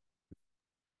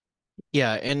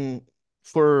 Yeah, and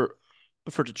for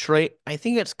for Detroit, I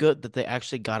think it's good that they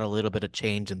actually got a little bit of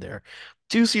change in there.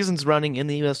 2 seasons running in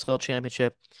the USL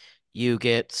Championship, you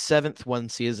get seventh one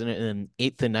season and then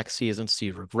eighth the next season, so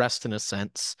you regressed in a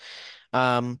sense.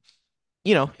 Um,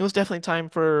 it was definitely time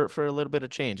for a little bit of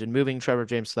change, and moving Trevor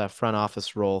James to that front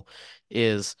office role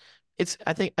is it's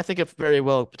I think it very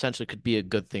well potentially could be a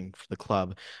good thing for the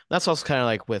club. That's also kind of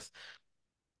like with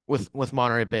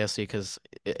Monterey Bay FC because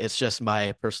it's just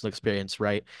my personal experience,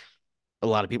 right? A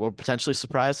lot of people were potentially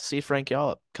surprised to see Frank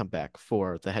Yallop come back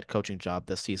for the head coaching job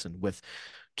this season with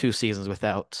 2 seasons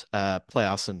without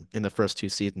playoffs in the first 2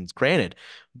 seasons, granted,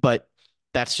 but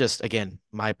that's just again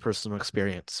my personal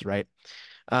experience, right?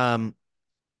 Um,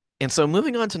 and so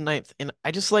moving on to ninth, and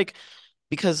I just like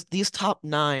because these top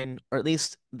nine, or at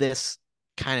least this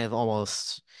kind of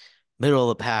almost middle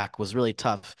of the pack, was really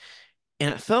tough.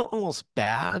 And it felt almost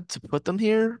bad to put them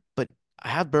here, but I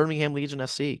have Birmingham Legion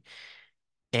FC.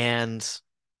 And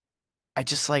I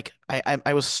just like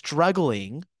I was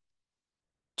struggling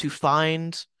to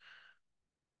find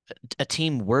a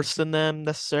team worse than them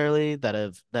necessarily, that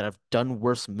have done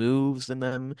worse moves than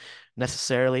them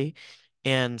necessarily.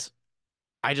 And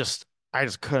I just I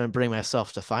just couldn't bring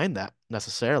myself to find that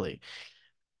necessarily.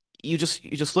 You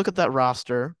just look at that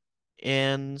roster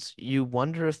and you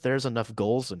wonder if there's enough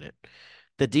goals in it.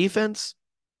 The defense,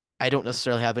 I don't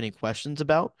necessarily have any questions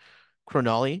about.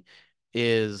 Cronali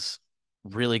is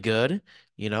really good.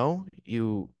 You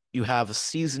have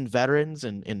seasoned veterans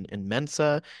in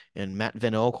Mensa and Matt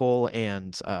Van Oekel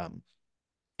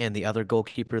and the other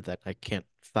goalkeeper that I can't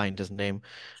find his name.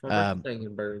 Trevor Um,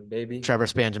 Spangenberg, baby. Trevor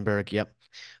Spangenberg. Yep.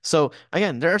 So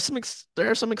again, there are some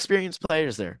experienced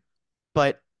players there,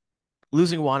 but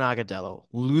losing Juan Agudelo,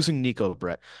 losing Nico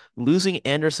Brett, losing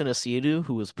Anderson Asiedu,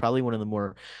 who was probably one of the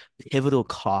more pivotal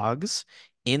cogs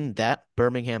in that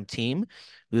Birmingham team,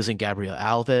 losing Gabriel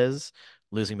Alves,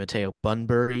 losing Mateo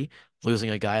Bunbury, losing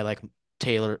a guy like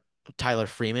Taylor Tyler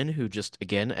Freeman, who just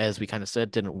again, as we kind of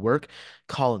said, didn't work.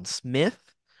 Colin Smith.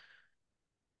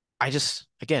 I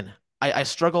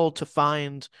struggle to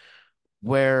find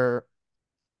where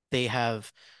they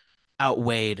have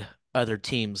outweighed other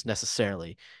teams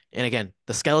necessarily. And again,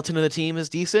 the skeleton of the team is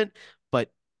decent,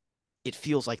 but it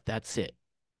feels like that's it.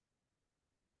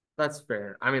 That's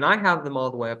fair. I mean, I have them all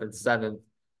the way up in seventh.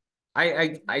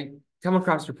 I come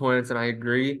across your points and I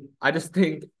agree. I just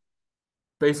think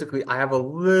basically I have a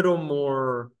little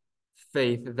more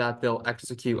faith that they'll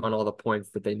execute on all the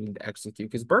points that they need to execute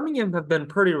because Birmingham have been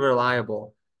pretty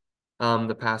reliable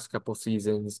the past couple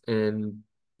seasons in,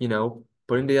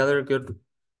 putting together a good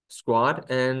squad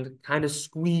and kind of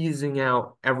squeezing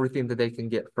out everything that they can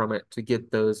get from it to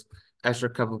get those extra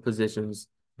couple positions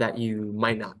that you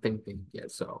might not think they can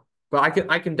get. So, but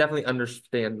I can definitely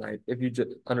understand that if you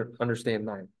just understand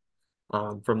that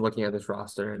from looking at this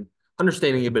roster and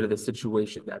understanding a bit of the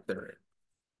situation that they're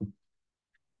in.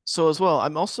 So as well,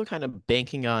 I'm also kind of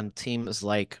banking on teams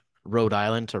like Rhode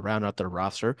Island to round out their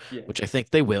roster, Yeah. which I think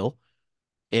they will.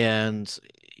 And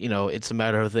it's a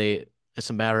matter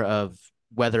of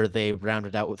whether they round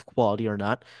it out with quality or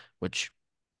not, which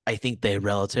I think they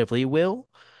relatively will.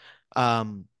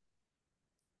 Um,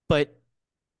 but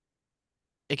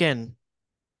again,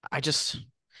 I just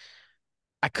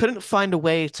I couldn't find a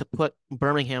way to put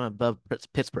Birmingham above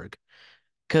Pittsburgh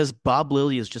because Bob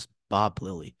Lilly is just Bob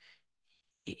Lilly.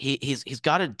 He's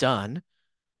got it done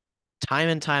time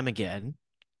and time again.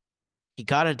 He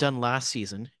got it done last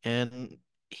season, and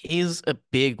he's a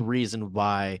big reason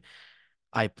why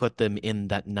I put them in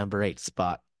that number 8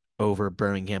 spot over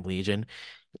Birmingham Legion.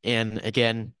 And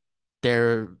again,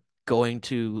 they're going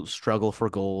to struggle for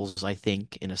goals, I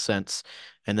think, in a sense,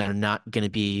 and they're not going to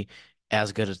be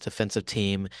as good a defensive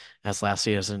team as last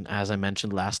season, as I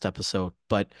mentioned last episode.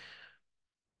 But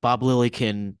Bob Lilly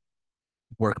can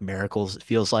work miracles, it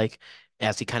feels like,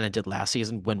 as he kind of did last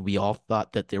season when we all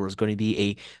thought that there was going to be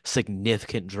a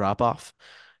significant drop off.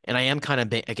 And I am kind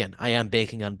of, again, I am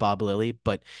banking on Bob Lilly,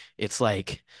 but it's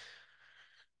like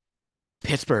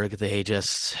Pittsburgh, they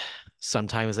just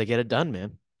sometimes they get it done,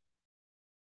 man.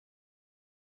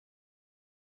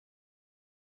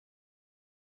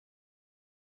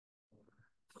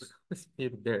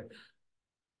 There.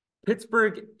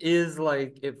 Pittsburgh is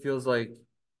like it feels like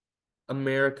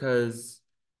America's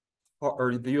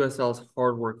or the USL's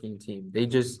hardworking team. They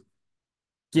just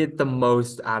get the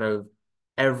most out of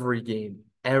every game,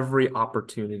 every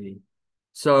opportunity.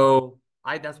 So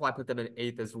I that's why I put them in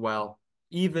eighth as well.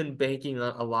 Even banking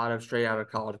on a lot of straight out of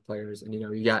college players. And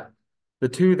you got the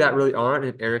two that really aren't,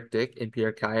 and Eric Dick and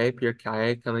Pierre Kaye. Pierre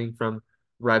Kaye coming from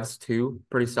Revs 2,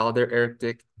 pretty solid there. Eric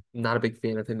Dick, not a big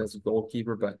fan of him as a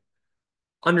goalkeeper, but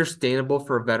understandable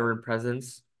for a veteran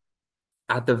presence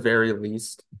at the very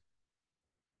least.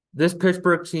 This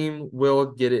Pittsburgh team will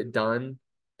get it done,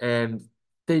 and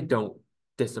they don't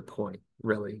disappoint,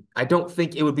 really. I don't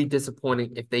think it would be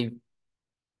disappointing if they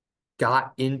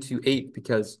got into eighth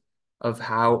because of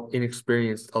how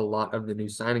inexperienced a lot of the new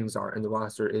signings are, and the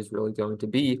roster is really going to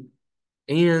be,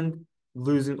 and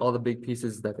losing all the big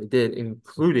pieces that they did,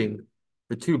 including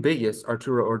the two biggest,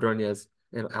 Arturo Ordonez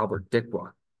and Albert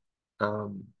Dickwa.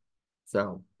 Um,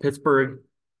 so Pittsburgh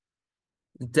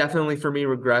definitely for me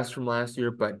regress from last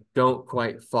year, but don't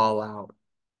quite fall out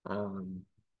um,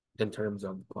 in terms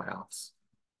of the playoffs.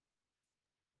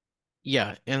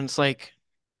 Yeah, and it's like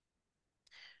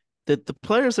the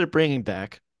players they're bringing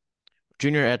back,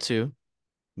 Junior Etu,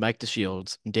 Mike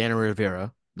DeShields, Danny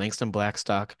Rivera, Langston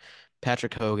Blackstock,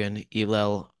 Patrick Hogan,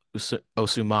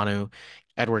 Osumanu,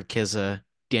 Edward Kiza,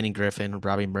 Danny Griffin,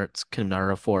 Robbie Mertz,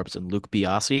 Kenara Forbes, and Luke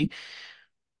Biasi.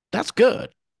 That's good.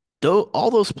 Though all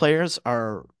those players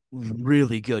are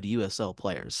really good USL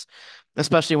players,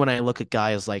 especially when I look at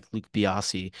guys like Luke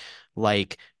Biasi,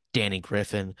 like Danny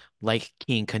Griffin, like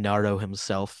King Canardo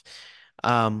himself.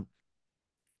 Um,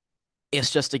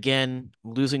 it's just again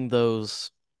losing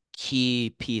those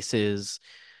key pieces,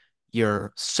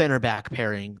 your center back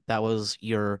pairing, that was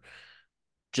your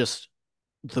just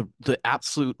the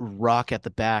absolute rock at the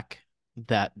back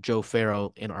that Joe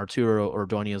Farrow and Arturo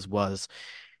Ordonez was.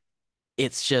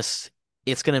 It's just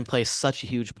it's going to play such a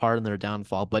huge part in their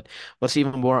downfall. But what's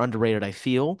even more underrated, I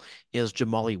feel, is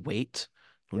Jamali Waite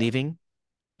Yeah. leaving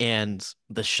and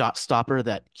the shot stopper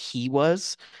that he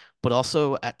was, but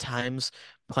also at times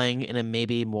playing in a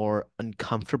maybe more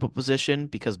uncomfortable position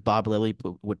because Bob Lilly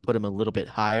would put him a little bit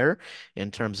higher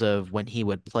in terms of when he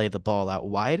would play the ball out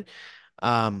wide.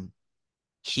 Um,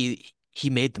 he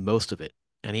made the most of it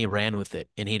and he ran with it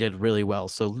and he did really well.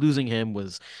 So losing him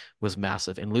was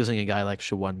massive, and losing a guy like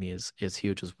Shawunmi is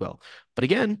huge as well. But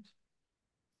again,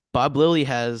 Bob Lilly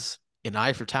has an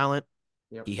eye for talent.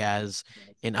 Yep. He has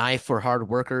an eye for hard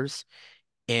workers,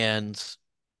 and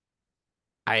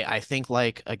I think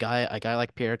like a guy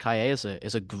like Pierre Kaye is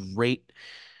a great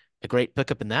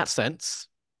pickup in that sense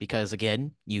because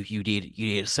again you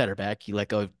need a center back. You let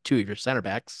go of two of your center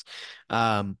backs.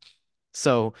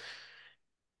 So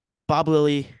Bob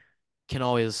Lilly can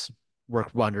always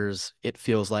work wonders, it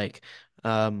feels like.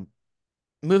 Um,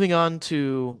 moving on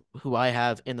to who I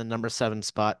have in the number 7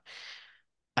 spot,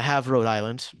 I have Rhode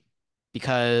Island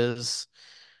because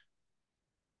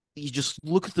you just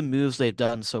look at the moves they've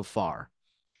done so far.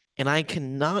 And I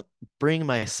cannot bring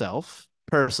myself,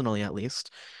 personally at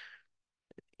least,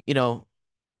 you know,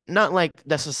 not like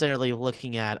necessarily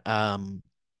looking at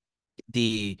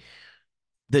the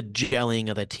the gelling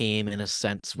of the team in a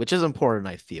sense, which is important,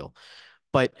 I feel.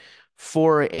 But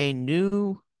for a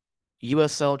new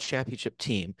USL championship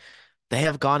team, they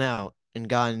have gone out and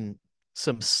gotten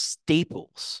some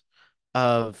staples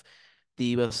of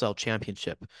the USL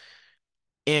championship.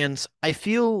 And I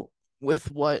feel with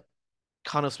what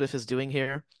Connor Smith is doing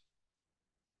here,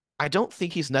 I don't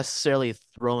think he's necessarily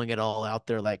throwing it all out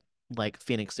there like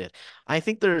Phoenix did. I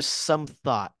think there's some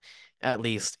thought, at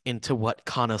least, into what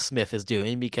Connor Smith is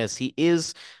doing because he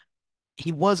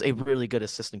was a really good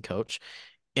assistant coach.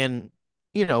 And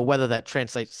whether that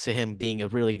translates to him being a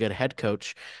really good head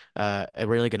coach, a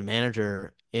really good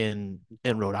manager in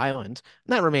Rhode Island,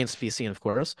 that remains to be seen, of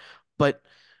course. But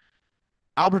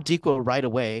Albert Deco right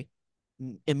away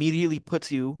immediately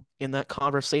puts you in that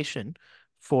conversation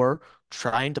for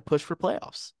trying to push for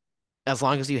playoffs, as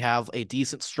long as you have a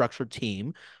decent structured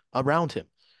team around him,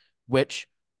 which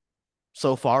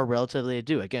so far relatively they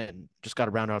do. Again, just got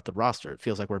to round out the roster. It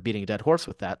feels like we're beating a dead horse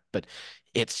with that, but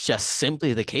it's just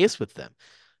simply the case with them.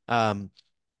 Um,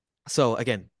 so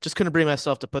again, just couldn't bring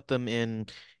myself to put them in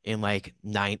like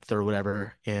ninth or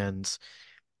whatever. And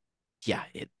yeah,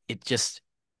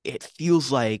 it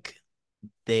feels like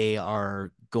they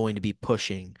are going to be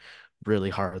pushing really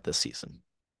hard this season.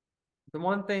 The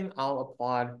one thing I'll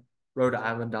applaud Rhode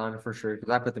Island on for sure, because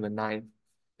I put them in ninth,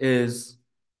 is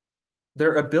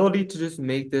their ability to just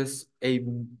make this a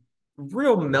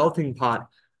real melting pot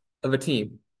of a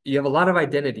team. You have a lot of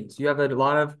identities. You have a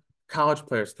lot of college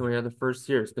players coming out of the first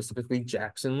year, specifically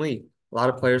Jackson Lee. A lot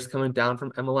of players coming down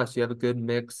from MLS. You have a good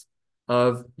mix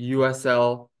of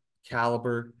USL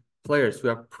caliber players who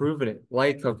have proven it,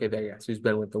 like Koke Vegas, who's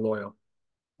been with the Loyal,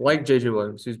 like JJ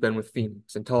Williams, who's been with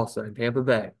Phoenix and Tulsa and Tampa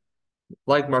Bay,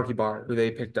 like Marky Bar, who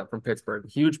they picked up from Pittsburgh,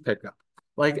 huge pickup,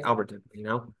 like Alberton,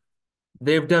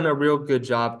 they've done a real good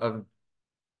job of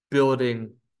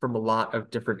building from a lot of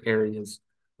different areas,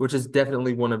 which is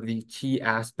definitely one of the key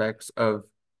aspects of,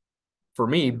 for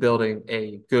me, building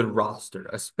a good roster,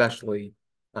 especially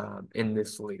in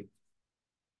this league.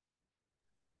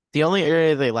 The only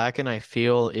area they lack in, I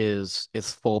feel, is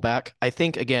fullback. I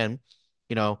think again,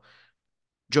 you know,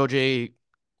 Jose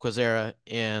Quazera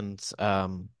and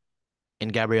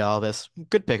Gabriel Alves,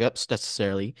 good pickups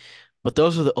necessarily, but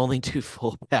those are the only two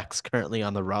fullbacks currently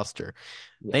on the roster.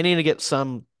 Yeah. They need to get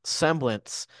some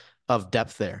semblance of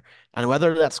depth there. And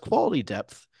whether that's quality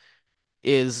depth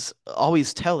is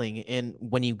always telling. And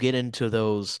when you get into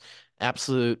those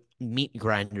absolute meat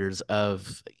grinders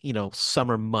of,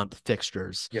 summer month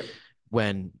fixtures, Yep.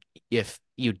 when if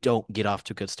you don't get off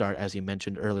to a good start, as you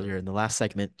mentioned earlier in the last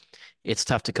segment, it's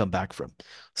tough to come back from.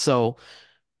 So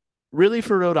really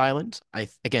for Rhode Island, I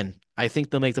think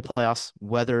they'll make the playoffs,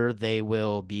 whether they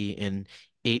will be in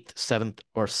eighth, seventh,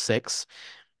 or sixth.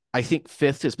 I think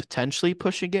fifth is potentially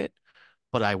pushing it,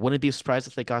 but I wouldn't be surprised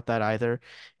if they got that either.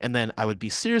 And then I would be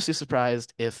seriously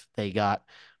surprised if they got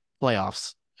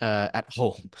playoffs at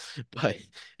home. But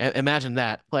imagine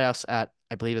that playoffs at,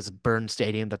 I believe it's Bern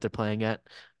Stadium that they're playing at,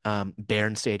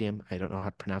 Bairn Stadium. I don't know how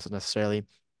to pronounce it necessarily,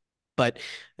 but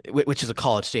which is a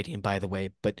college stadium, by the way.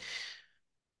 But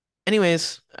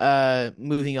anyways,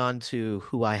 moving on to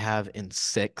who I have in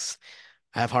sixth.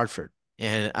 I have Hartford.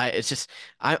 And it's just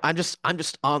I'm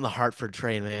just on the Hartford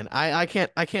train, man. I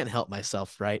can't help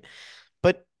myself, right?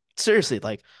 But seriously,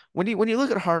 like when you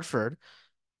look at Hartford,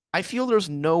 I feel there's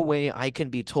no way I can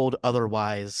be told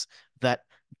otherwise that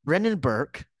Brendan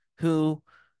Burke, who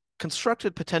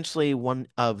constructed potentially one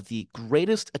of the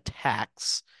greatest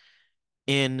attacks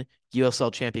in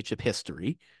USL Championship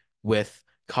history with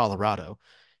Colorado,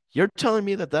 you're telling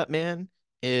me that that man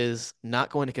is not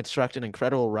going to construct an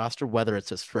incredible roster, whether it's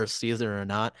his first season or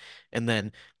not, and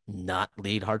then not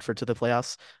lead Hartford to the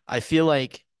playoffs? I feel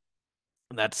like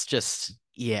that's just,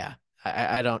 yeah.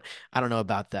 I don't know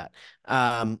about that.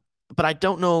 Um, but I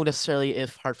don't know necessarily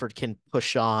if Hartford can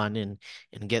push on and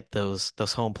get those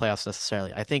home playoffs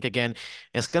necessarily. I think again,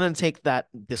 it's gonna take that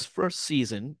this first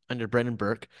season under Brendan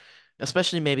Burke,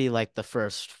 especially maybe like the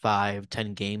first 5,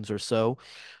 10 games or so,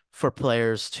 for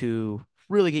players to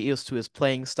really get used to his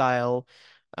playing style,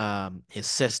 his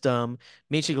system.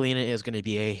 Ngalina is going to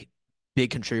be a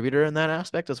big contributor in that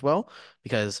aspect as well,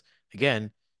 because again,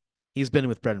 he's been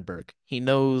with Brendenburg. He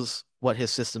knows what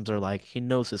his systems are like. He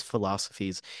knows his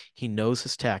philosophies. He knows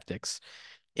his tactics.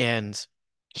 And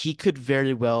he could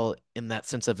very well, in that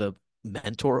sense of a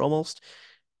mentor almost,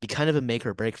 be kind of a make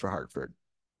or break for Hartford.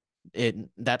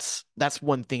 That's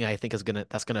one thing I think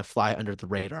that's gonna fly under the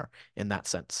radar in that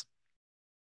sense.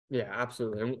 Yeah,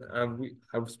 absolutely.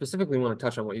 I specifically want to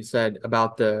touch on what you said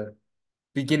about the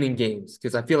beginning games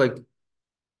because I feel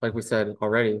like we said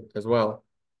already as well,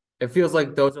 it feels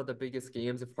like those are the biggest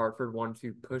games if Hartford want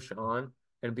to push on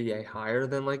and be a higher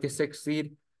than like a six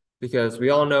seed, because we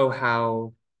all know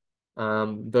how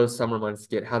those summer months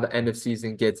get, how the end of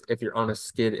season gets if you're on a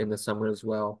skid in the summer as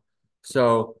well.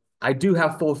 So I do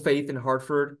have full faith in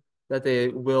Hartford that they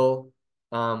will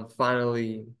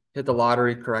finally hit the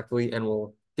lottery correctly and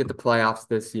will get the playoffs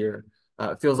this year.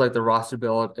 It feels like the roster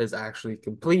build is actually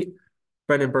complete.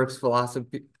 Brendan Burke's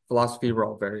philosophy we're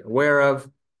all very aware of.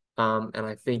 And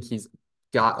I think he's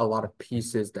got a lot of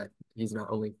pieces that he's not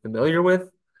only familiar with,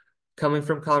 coming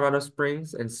from Colorado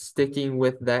Springs and sticking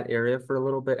with that area for a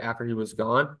little bit after he was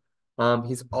gone.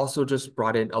 He's also just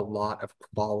brought in a lot of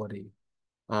quality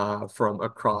from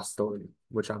across the league,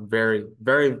 which I'm very,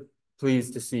 very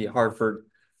pleased to see Hartford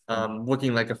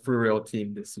looking like a for real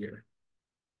team this year.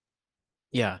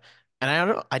 Yeah.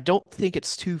 And I don't think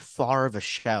it's too far of a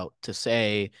shout to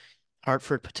say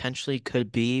Hartford potentially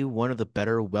could be one of the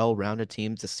better well-rounded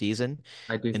teams this season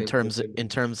I do in think so terms too. in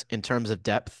terms of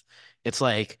depth. It's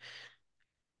like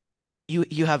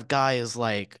you have guys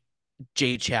like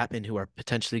Jay Chapman who are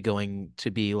potentially going to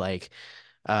be like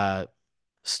uh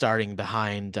starting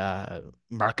behind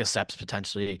Marcus Epps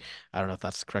potentially. I don't know if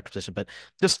that's the correct position, but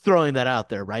just throwing that out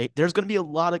there, right? There's going to be a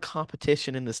lot of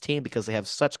competition in this team because they have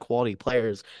such quality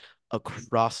players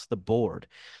across the board.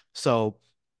 So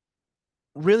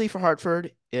really for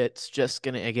Hartford, it's just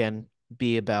going to again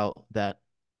be about that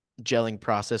gelling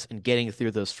process and getting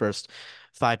through those first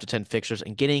 5 to 10 fixtures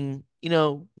and getting,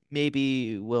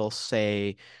 maybe we'll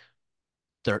say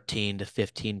 13 to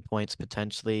 15 points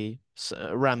potentially, so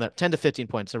around that 10 to 15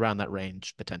 points around that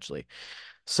range potentially.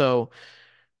 So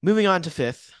moving on to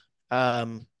fifth, I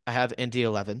have Indy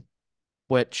 11,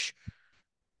 which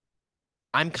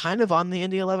I'm kind of on the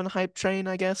Indy 11 hype train,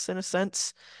 I guess, in a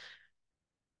sense.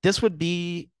 This would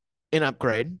be an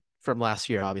upgrade from last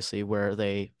year, obviously, where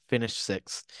they finished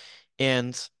sixth.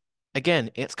 And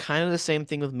again, it's kind of the same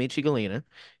thing with Michi Galina.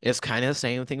 It's kind of the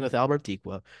same thing with Albert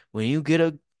Dikwa. When you get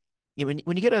a when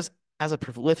you get as a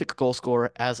prolific goal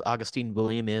scorer as Augustine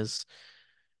William is,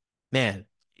 man,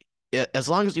 as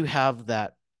long as you have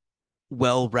that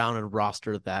well-rounded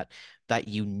roster that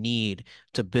you need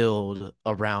to build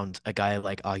around a guy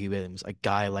like Augie Williams, a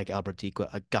guy like Albert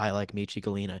Dikwa, a guy like Michi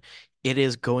Galina, it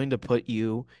is going to put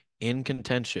you in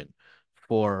contention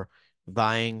for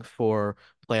vying for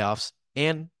playoffs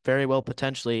and very well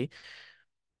potentially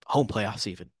home playoffs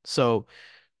even. So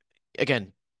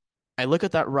again, I look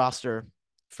at that roster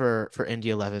for Indy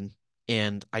 11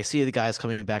 and I see the guys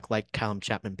coming back like Callum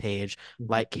Chapman Page, Mhm.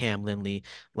 like Cam Lindley,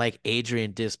 like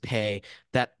Adrian Dispay.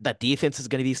 That defense is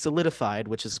going to be solidified,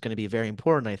 which is going to be very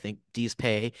important, I think.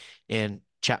 Dispay and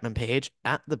Chapman Page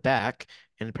at the back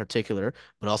in particular,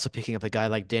 but also picking up a guy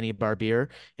like Danny Barbier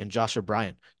and Josh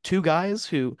O'Brien. Two guys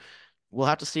who we'll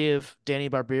have to see if Danny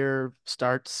Barbier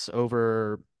starts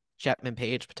over Chapman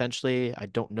Page potentially. I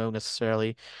don't know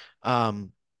necessarily.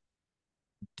 Um,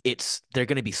 they're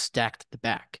going to be stacked at the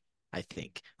back. I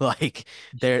think like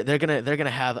they're gonna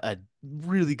have a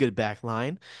really good back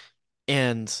line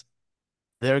and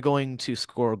they're going to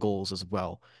score goals as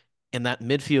well. In that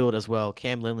midfield as well,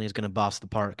 Cam Lindley is going to boss the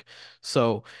park.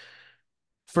 So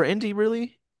for Indy,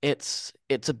 really, it's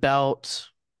about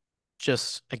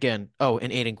just again. Oh,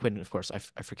 and Aiden Quinn, of course, I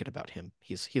forget about him.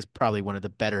 He's probably one of the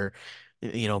better,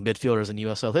 midfielders in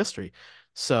USL history.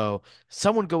 So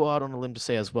someone go out on a limb to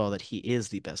say as well that he is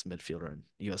the best midfielder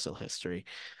in USL history.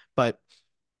 But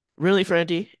really, for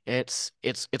Andy, it's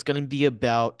going to be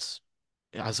about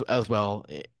as well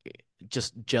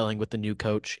just gelling with the new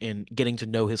coach and getting to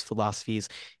know his philosophies,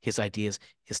 his ideas,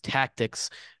 his tactics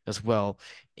as well.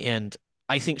 And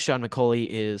I think Sean McCauley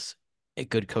is a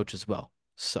good coach as well.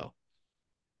 So.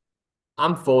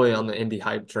 I'm fully on the indie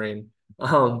hype train.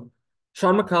 Sean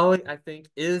McCauley, I think,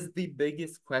 is the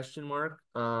biggest question mark.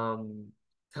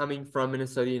 Coming from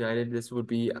Minnesota United, this would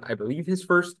be, I believe, his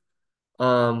first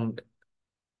um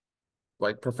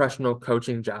like professional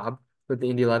coaching job with the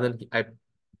Indy 11.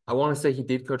 I want to say he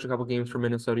did coach a couple games for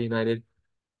Minnesota United,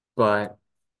 but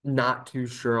not too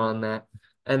sure on that.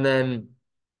 And then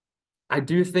I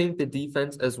do think the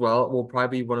defense as well will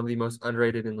probably be one of the most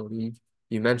underrated in the league.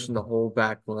 You mentioned the whole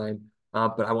back line,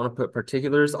 but I want to put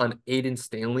particulars on Aiden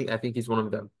Stanley. I think he's one of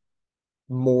the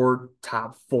more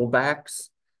top fullbacks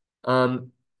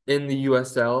in the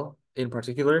USL in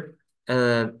particular.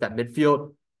 And that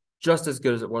midfield, just as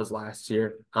good as it was last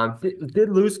year. Did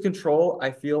lose control,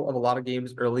 I feel, of a lot of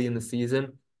games early in the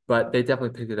season, but they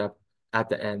definitely picked it up at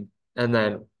the end. And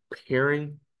then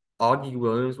pairing Augie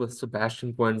Williams with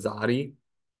Sebastian Guenzati,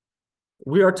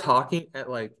 we are talking at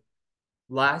like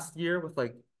last year with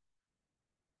like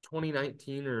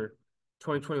 2019 or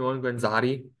 2021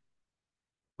 Guenzati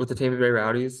with the Tampa Bay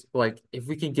Rowdies. Like, if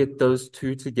we can get those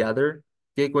two together,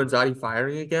 get Guenzati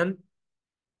firing again,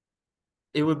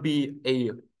 it would be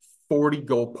a 40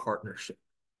 goal partnership.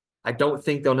 I don't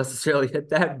think they'll necessarily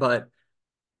hit that, but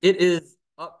it is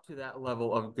up to that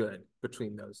level of good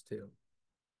between those two.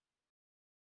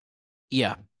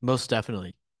 Yeah, most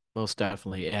definitely. Most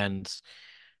definitely. And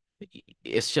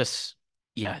it's just,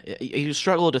 yeah, you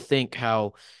struggle to think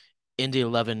how Indy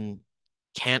 11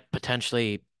 can't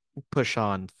potentially push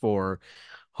on for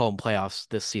home playoffs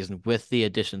this season with the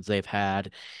additions they've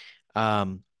had.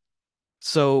 Um,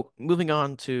 so moving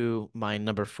on to my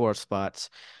number four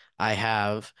spots, I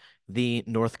have the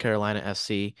North Carolina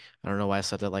FC. I don't know why I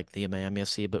said that like the Miami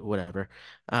FC, but whatever.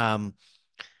 Um,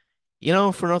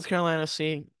 for North Carolina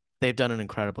FC, they've done an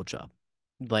incredible job.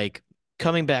 Like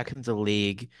coming back into the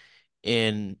league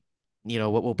in,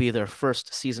 what will be their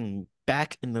first season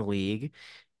back in the league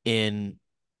in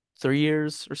 3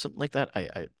 years or something like that.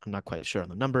 I'm not quite sure on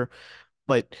the number,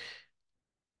 but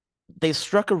they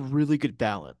struck a really good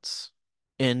balance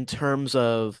in terms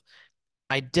of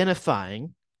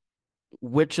identifying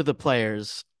which of the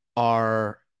players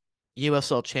are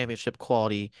USL Championship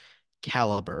quality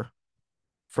caliber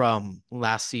from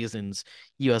last season's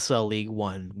USL League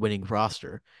One winning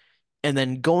roster, and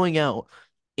then going out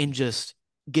and just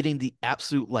getting the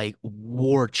absolute like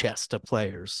war chest of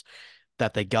players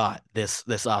that they got this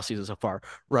offseason so far.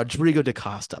 Rodrigo da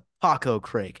Costa, Paco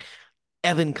Craig,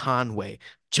 Evan Conway,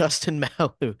 Justin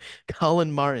Malu,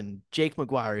 Colin Martin, Jake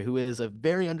McGuire, who is a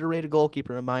very underrated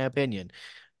goalkeeper in my opinion.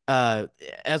 Uh,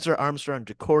 Ezra Armstrong,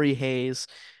 Corey Hayes,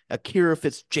 Akira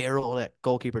Fitzgerald at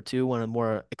goalkeeper too, one of the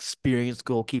more experienced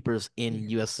goalkeepers in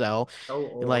USL. So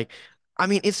And old. like, I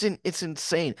mean, it's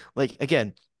insane. Like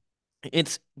again,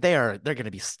 they're going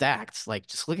to be stacked. Like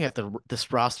just looking at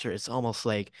this roster, it's almost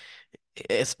like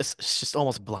it's just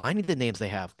almost blinding the names they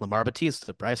have. Lamar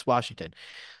Batista, Bryce Washington.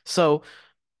 So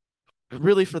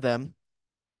really for them,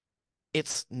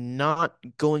 it's not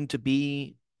going to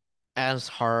be as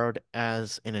hard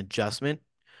as an adjustment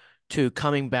to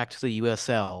coming back to the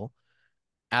USL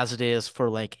as it is for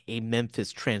like a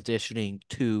Memphis transitioning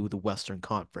to the Western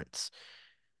Conference.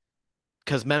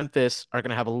 Because Memphis are going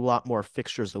to have a lot more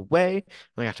fixtures away.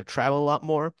 They have to travel a lot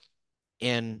more.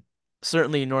 And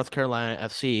certainly North Carolina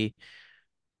FC,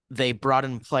 they brought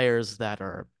in players that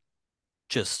are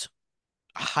just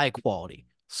high quality,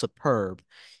 superb,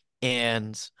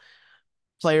 and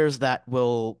players that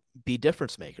will be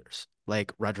difference makers,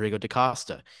 like Rodrigo da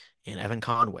Costa and Evan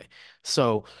Conway.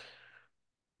 So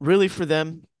really for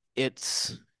them,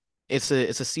 it's it's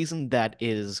a season that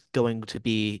is going to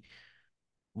be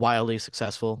wildly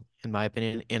successful in my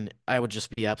opinion, and I would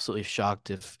just be absolutely shocked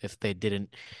if they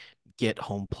didn't get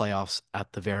home playoffs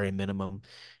at the very minimum.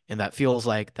 And that feels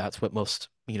like that's what most,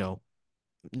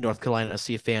 North Carolina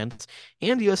SC fans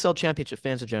and USL Championship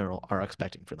fans in general are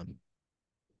expecting for them.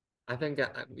 I think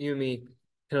you and me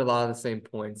hit a lot of the same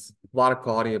points. A lot of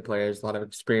quality of players, a lot of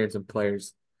experience of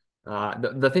players.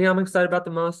 The thing I'm excited about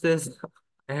the most is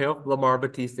I hope Lamar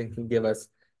Batista can give us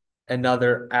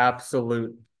another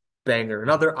absolute banger,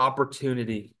 another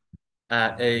opportunity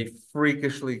at a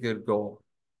freakishly good goal.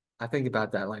 I think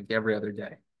about that like every other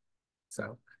day.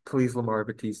 So please, Lamar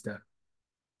Batista.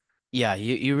 Yeah,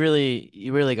 you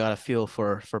really got to feel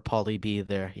for Paulie B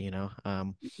there,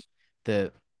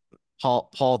 the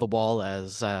Paul the Wall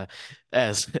as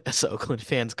Oakland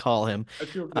fans call him. I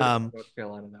feel good about Um, North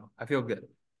Carolina now. I feel good.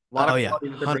 A lot oh of yeah, quality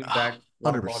that they're bringing back, a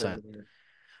lot of quality over 100%, there.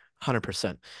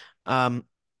 100%. Um,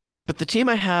 but the team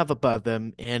I have above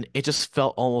them, and it just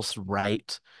felt almost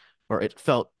right, or it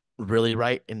felt really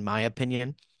right in my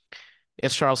opinion.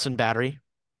 It's Charleston Battery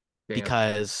Damn.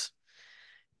 because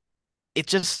it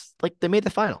just like they made the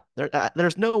final.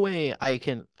 There's no way I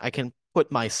can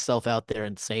put myself out there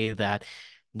and say that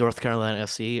North Carolina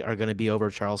FC are going to be over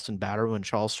Charleston Battery when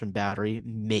Charleston Battery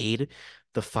made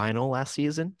the final last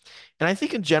season. And I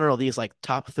think in general these like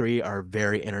top three are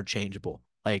very interchangeable.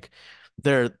 Like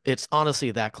it's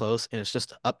honestly that close, and it's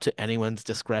just up to anyone's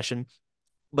discretion.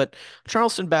 But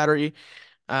Charleston Battery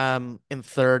in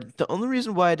third. The only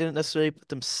reason why I didn't necessarily put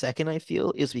them second, I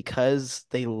feel, is because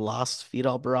they lost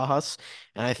Fidel Barajas.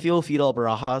 And I feel Fidel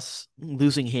Barajas,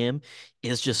 losing him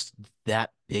is just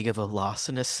that big of a loss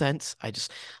in a sense. I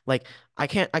just like I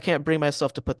can't bring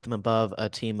myself to put them above a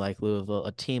team like Louisville,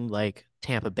 a team like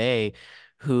Tampa Bay,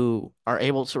 who are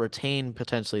able to retain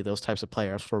potentially those types of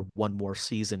players for one more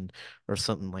season or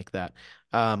something like that.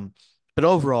 But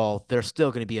overall, they're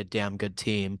still going to be a damn good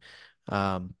team.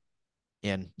 Um,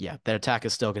 and yeah, their attack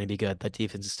is still going to be good. The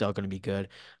defense is still going to be good.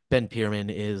 Ben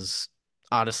Pierman is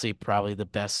honestly probably the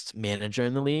best manager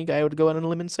in the league, I would go out on a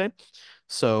limb and say.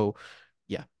 So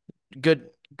yeah,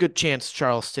 good chance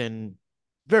Charleston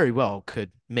very well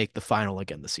could make the final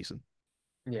again this season.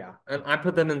 Yeah. And I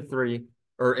put them in three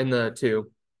or in the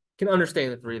two. Can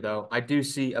understand the three though. I do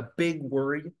see a big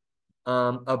worry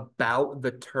about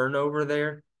the turnover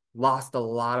there. Lost a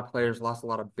lot of players, lost a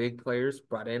lot of big players,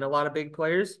 brought in a lot of big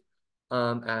players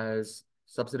as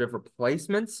substantive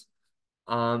replacements.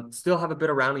 Still have a bit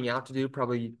of rounding out to do,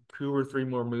 probably two or three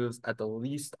more moves at the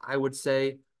least, I would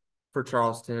say, for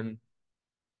Charleston,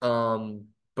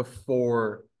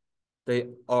 before they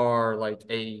are like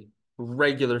a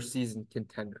regular season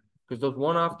contender. Because those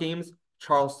one-off games,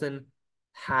 Charleston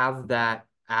have that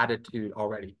attitude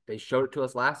already. They showed it to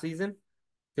us last season.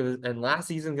 And last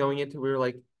season going into, we were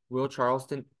like, will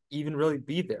Charleston even really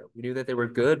be there? We knew that they were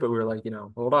good, but we were like,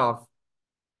 hold off.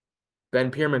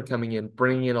 Ben Pierman coming in,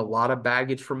 bringing in a lot of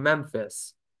baggage from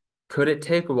Memphis. Could it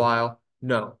take a while?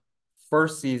 No.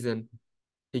 First season,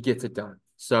 he gets it done.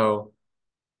 So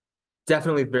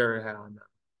definitely very high on them.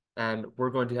 And we're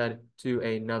going to head to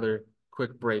another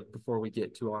quick break before we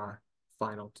get to our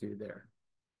final two there.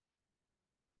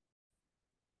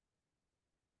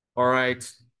 All right,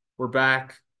 we're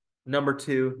back. Number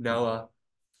two, Noah,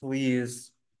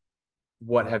 please,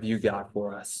 what have you got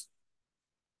for us?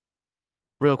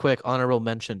 Real quick, honorable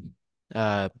mention.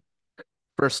 Uh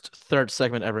First third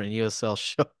segment ever in USL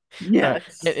show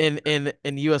Yes. in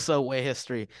USL Way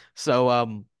history.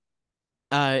 So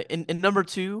in number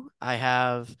two, I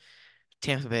have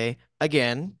Tampa Bay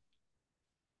again.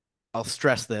 I'll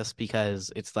stress this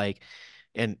because it's like,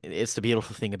 and it's the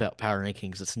beautiful thing about power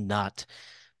rankings.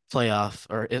 playoff,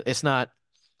 or it's not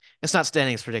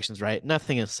standings predictions, right?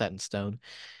 Nothing is set in stone.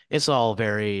 It's all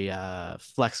very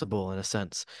flexible in a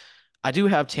sense. I do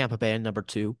have Tampa Bay in number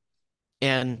two,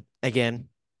 and again,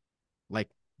 like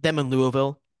them and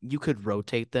Louisville, you could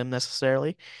rotate them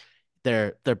necessarily.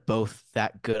 They're both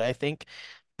that good, I think.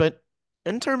 But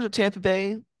in terms of Tampa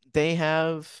Bay, they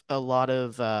have a lot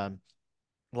of talent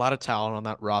on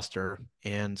that roster,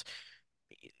 and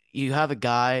you have a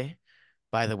guy,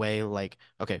 by the way, like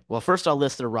okay, well first I'll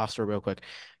list their roster real quick.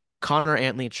 Connor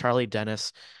Antley, Charlie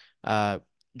Dennis, uh,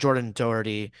 Jordan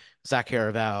Doherty, Zach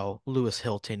Haraval, Lewis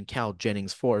Hilton, Cal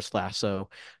Jennings, Forrest Lasso,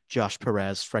 Josh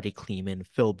Perez, Freddie Kleeman,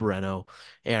 Phil Breno,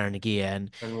 Aaron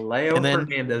Guillen. And And Leo then,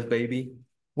 Fernandez, baby.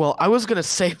 well, I was gonna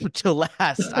say to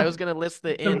last. I was gonna list the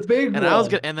The ins, big one.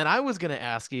 and then I was gonna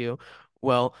ask you,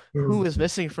 well, who is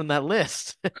missing from that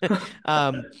list?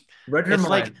 Um, Read your it's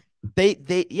like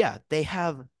mind. they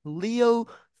have Leo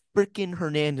freaking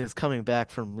Hernandez coming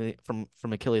back from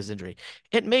Achilles injury.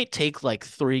 It may take like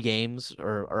 3 games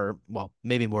or well,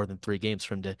 maybe more than 3 games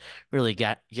for him to really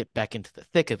get back into the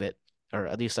thick of it. Or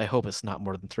at least I hope it's not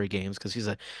more than 3 games because he's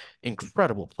an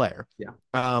incredible player. Yeah.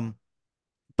 Um,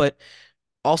 but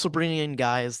also bringing in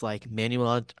guys like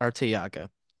Manuel Arteaga,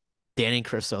 Danny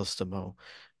Crisostomo,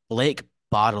 Blake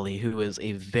Bodley, who is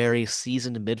a very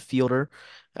seasoned midfielder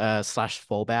slash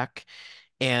fullback,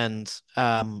 and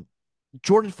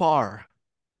Jordan Farr.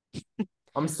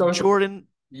 I'm so Jordan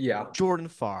yeah. Jordan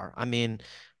Farr. I mean,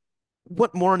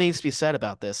 what more needs to be said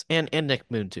about this? And Nick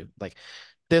Moon too. Like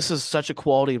this is such a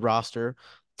quality roster.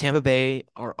 Tampa Bay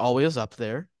are always up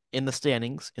there in the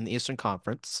standings in the Eastern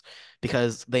Conference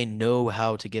because they know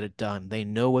how to get it done. They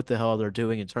know what the hell they're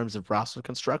doing in terms of roster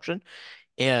construction.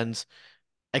 And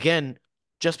again,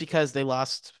 just because they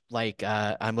lost like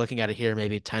I'm looking at it here,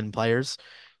 maybe 10 players,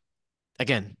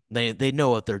 again, they know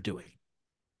what they're doing.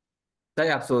 They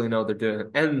absolutely know what they're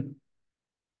doing. And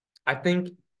I think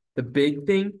the big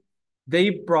thing, they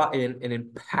brought in an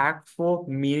impactful,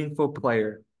 meaningful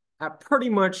player at pretty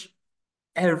much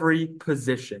every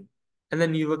position. And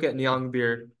then you look at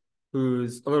Nyong'Beer,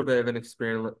 who's a little bit of an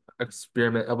experiment,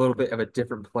 a little bit of a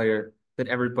different player than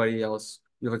everybody else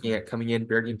you're looking at coming in.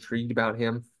 Very intrigued about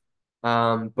him.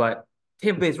 But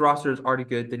Tampa Bay's roster is already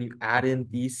good. Then you add in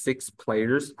these 6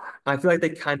 players. I feel like they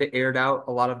kind of aired out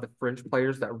a lot of the fringe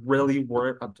players that really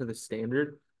weren't up to the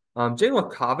standard.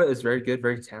 Jalen Cava is very good,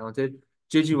 very talented.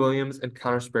 JG Williams and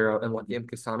Connor Sparrow and Lucky M.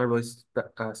 Kasana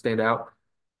really stand out.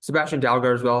 Sebastian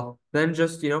Dalgar as well. Then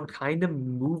just, kind of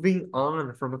moving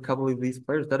on from a couple of these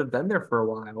players that have been there for a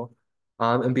while,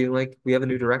 and being like, we have a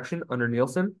new direction under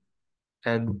Nielsen,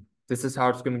 and this is how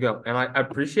it's going to go. And I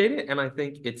appreciate it, and I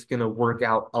think it's going to work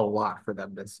out a lot for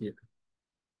them this year.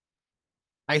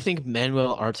 I think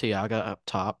Manuel Arteaga up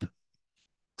top,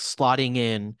 slotting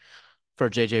in for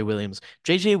JJ Williams.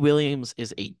 JJ Williams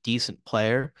is a decent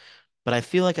player, but I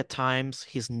feel like at times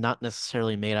he's not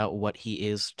necessarily made out what he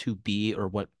is to be or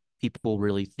what people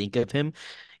really think of him.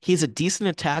 He's a decent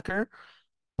attacker,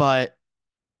 but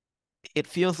it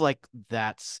feels like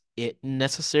that's it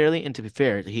necessarily. And to be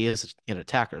fair, he is an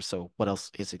attacker, so what else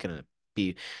is it gonna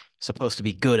be supposed to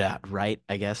be good at, right?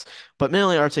 I guess. But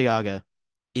Manuel Arteaga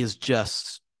is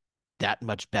just that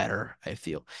much better, I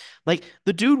feel. Like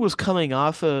the dude was coming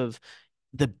off of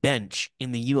the bench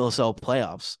in the USL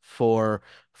playoffs for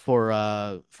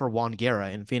Juan Guerra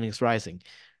in Phoenix Rising.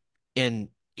 And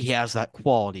he has that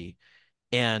quality.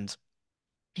 And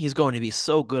he's going to be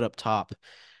so good up top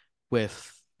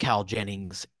with Cal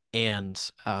Jennings and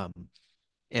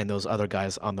and those other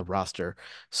guys on the roster.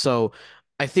 So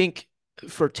I think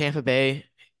for Tampa Bay,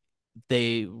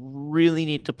 they really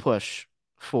need to push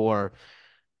for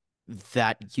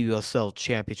that USL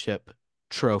championship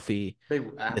trophy They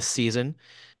this asked. season.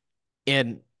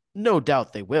 And no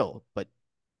doubt they will, but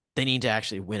they need to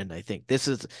actually win. And I think this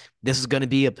is going to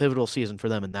be a pivotal season for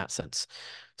them in that sense.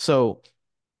 So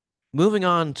moving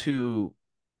on to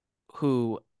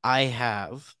who I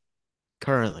have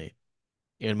currently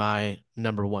in my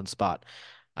number one spot,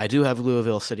 I do have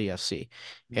Louisville City FC.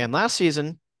 And last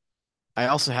season, I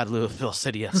also had Louisville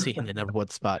City FC in the number one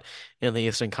spot in the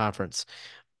Eastern Conference.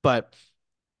 But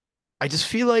I just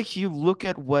feel like you look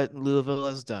at what Louisville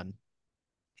has done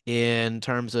in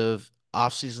terms of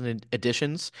offseason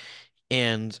additions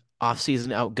and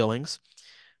offseason outgoings.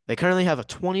 They currently have a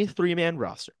 23-man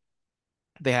roster.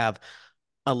 They have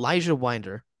Elijah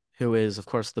Winder, who is, of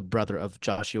course, the brother of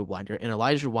Joshua Winder. And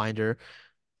Elijah Winder,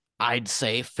 I'd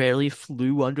say, fairly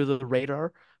flew under the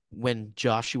radar when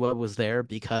Joshua was there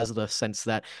because of the sense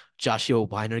that Joshua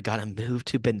Winder got a move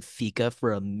to Benfica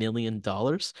for $1 million.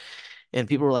 And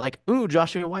people were like, ooh,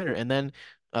 Joshua Winder. And then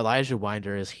Elijah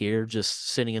Winder is here just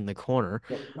sitting in the corner.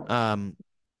 Yep. Um,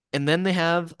 and then they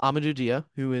have Amadou Dia,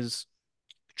 who is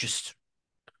just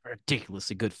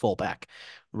ridiculously good fullback,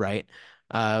 right?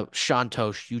 Sean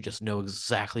Tosh, you just know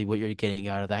exactly what you're getting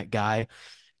out of that guy.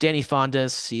 Danny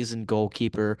Fondes, seasoned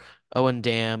goalkeeper. Owen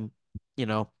Dam, you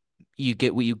know, you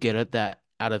get what you get at that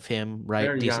out of him, right?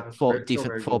 Very young, very, still Decent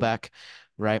very good. fullback,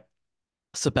 right?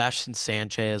 Sebastian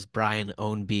Sanchez, Brian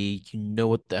Ownby, you know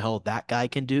what the hell that guy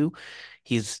can do.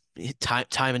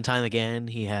 Time and time again,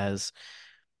 he has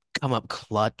come up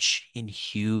clutch in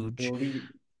huge. Elite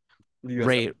USL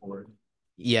Ray, forward.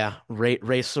 yeah,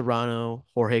 Ray Serrano,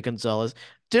 Jorge Gonzalez,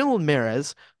 Dylan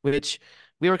Mares, which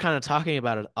we were kind of talking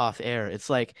about it off air. It's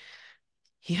like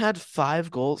he had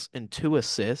 5 goals and 2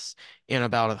 assists in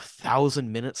about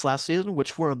 1,000 minutes last season,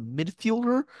 which for a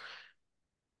midfielder,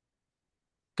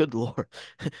 good Lord.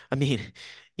 I mean,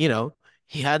 you know,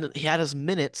 he had his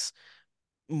minutes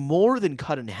more than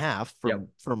cut in half Yep.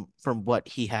 from what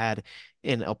he had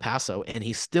in El Paso, and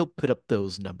he still put up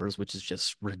those numbers, which is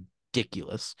just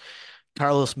ridiculous.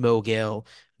 Carlos Mogale,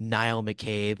 Niall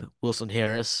McCabe, Wilson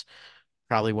Harris,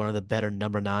 probably one of the better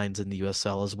number nines in the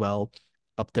USL as well,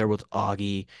 up there with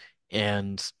Augie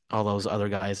and all those other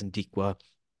guys in Dequa.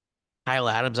 Kyle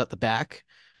Adams at the back,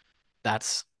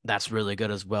 that's really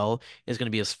good as well. It's going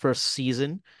to be his first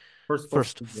season, First full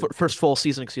season. first full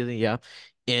season, excuse me, yeah,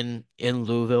 in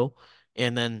Louisville,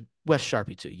 and then Wes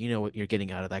Sharpie too. You know what you're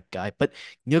getting out of that guy, but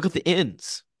you look at the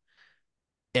ends,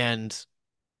 and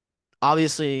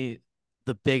obviously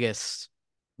the biggest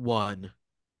one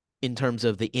in terms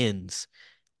of the ends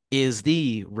is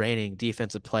the reigning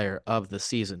defensive player of the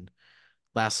season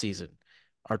last season,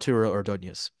 Arturo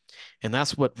Ordonez. And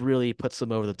that's what really puts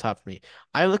them over the top for me.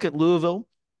 I look at Louisville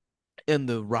and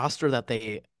the roster that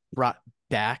they brought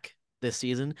back this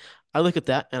season. I look at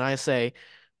that and I say,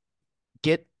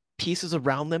 get pieces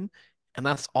around them, and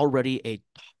that's already a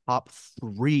top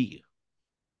 3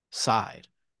 side,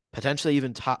 potentially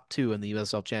even top 2 in the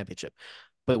USL Championship.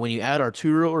 But when you add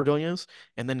Arturo Ordonez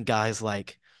and then guys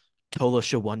like Tola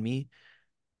Shawunmi,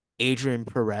 Adrian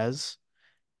Perez,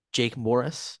 Jake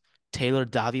Morris, Taylor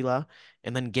Davila,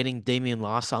 and then getting Damian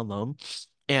Loss on loan.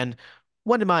 And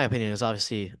one, in my opinion, is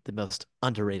obviously the most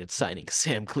underrated signing,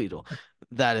 Sam Cleedle.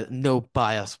 That is no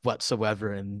bias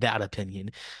whatsoever in that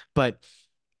opinion. But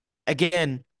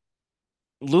again,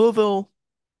 Louisville,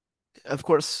 of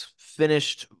course,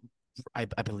 finished, I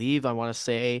believe, I want to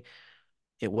say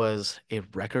it was a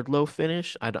record low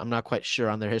finish. I'm not quite sure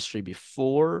on their history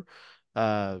before,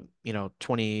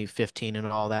 2015 and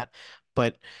all that.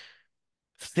 But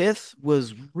fifth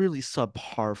was really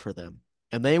subpar for them.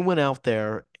 And they went out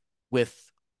there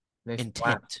with Nice flat.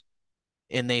 intent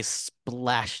and they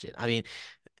splashed it. I mean,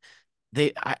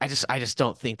 I just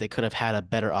don't think they could have had a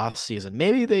better off season.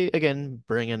 Maybe they again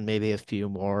bring in maybe a few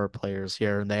more players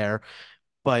here and there,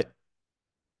 but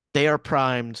they are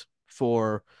primed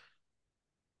for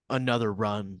another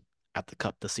run at the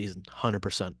cup this season,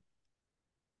 100%.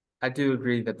 I do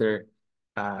agree that they're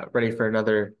ready for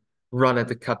another run at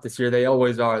the cup this year. They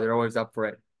always are. They're always up for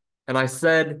it. And I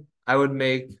said I would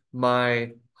make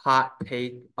my hot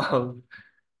take of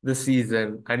the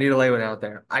season. I need to lay one out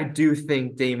there. I do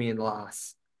think Damian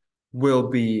Loss will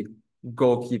be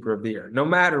goalkeeper of the year, no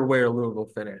matter where Louisville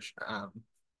finish.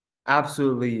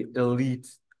 Absolutely elite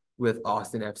with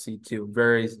Austin FC too.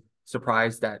 Very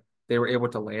surprised that they were able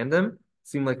to land him.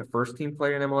 Seemed like a first team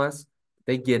player in MLS.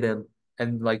 They get him,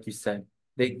 and like you said,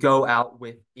 they go out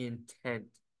with intent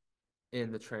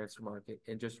in the transfer market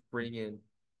and just bring in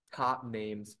top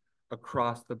names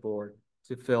across the board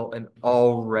to fill an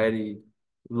already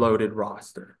loaded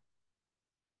roster.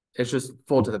 It's just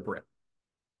full to the brim.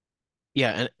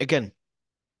 Yeah, and again,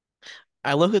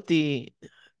 I look at the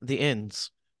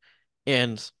ends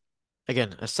and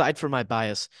again, aside from my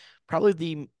bias, probably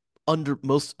the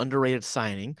most underrated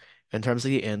signing in terms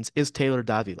of the ends is Taylor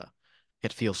Davila,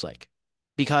 it feels like.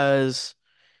 Because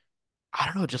I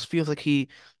don't know, it just feels like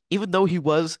even though he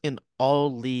was an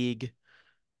all league,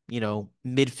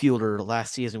 midfielder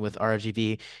last season with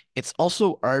RGV, it's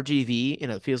also RGV, and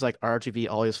it feels like RGV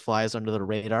always flies under the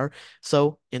radar.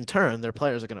 So in turn, their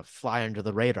players are going to fly under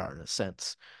the radar in a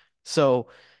sense. So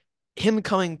him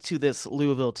coming to this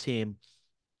Louisville team,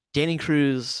 Danny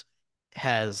Cruz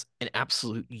has an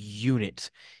absolute unit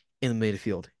in the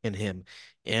midfield in him.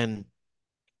 And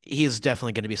he is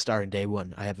definitely going to be starting day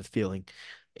one, I have a feeling.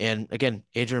 And again,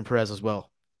 Adrian Perez as well.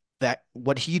 That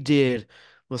what he did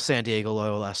with San Diego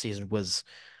Loyal last season was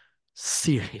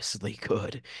seriously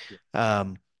good.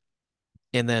 Um,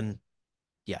 and then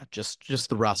yeah, just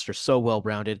the roster so well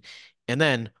rounded, and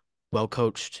then well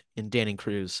coached in Danny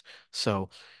Cruz. So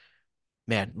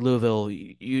Man, Louisville,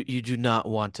 you do not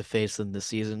want to face them this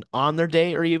season on their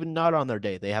day or even not on their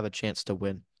day. They have a chance to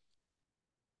win.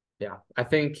 Yeah, I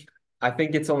think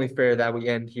it's only fair that we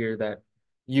end here that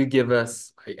you give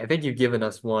us I think you've given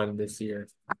us one this year,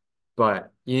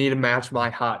 but you need to match my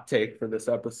hot take for this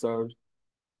episode.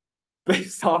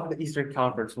 Based off the Eastern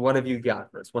Conference, what have you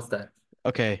got for us? What's that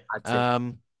Okay. hot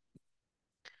take?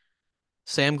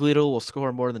 Sam Gleadle will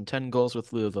score more than 10 goals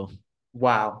with Louisville.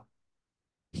 Wow.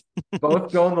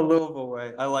 Both going the Louisville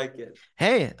way. I like it.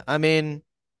 Hey,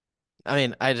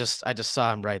 I just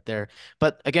saw him right there.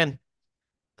 But again,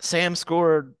 Sam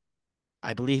scored,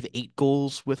 I believe, 8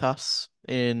 goals with us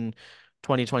in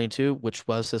 2022, which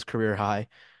was his career high.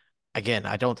 Again,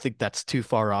 I don't think that's too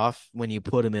far off when you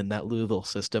put him in that Louisville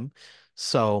system.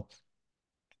 So,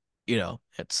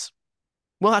 it's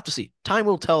we'll have to see. Time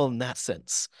will tell in that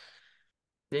sense.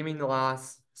 Damien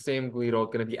Glass, Sam Gleadle,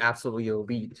 going to be absolutely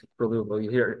elite for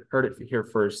Louisville. Heard it here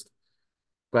first.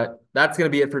 But that's going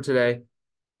to be it for today.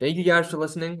 Thank you guys for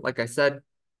listening. Like I said,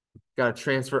 got a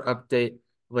transfer update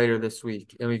later this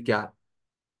week, and we've got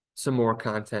some more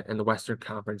content in the Western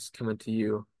Conference coming to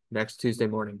you next Tuesday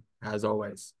morning, as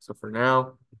always. So for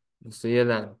now, we'll see you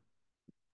then.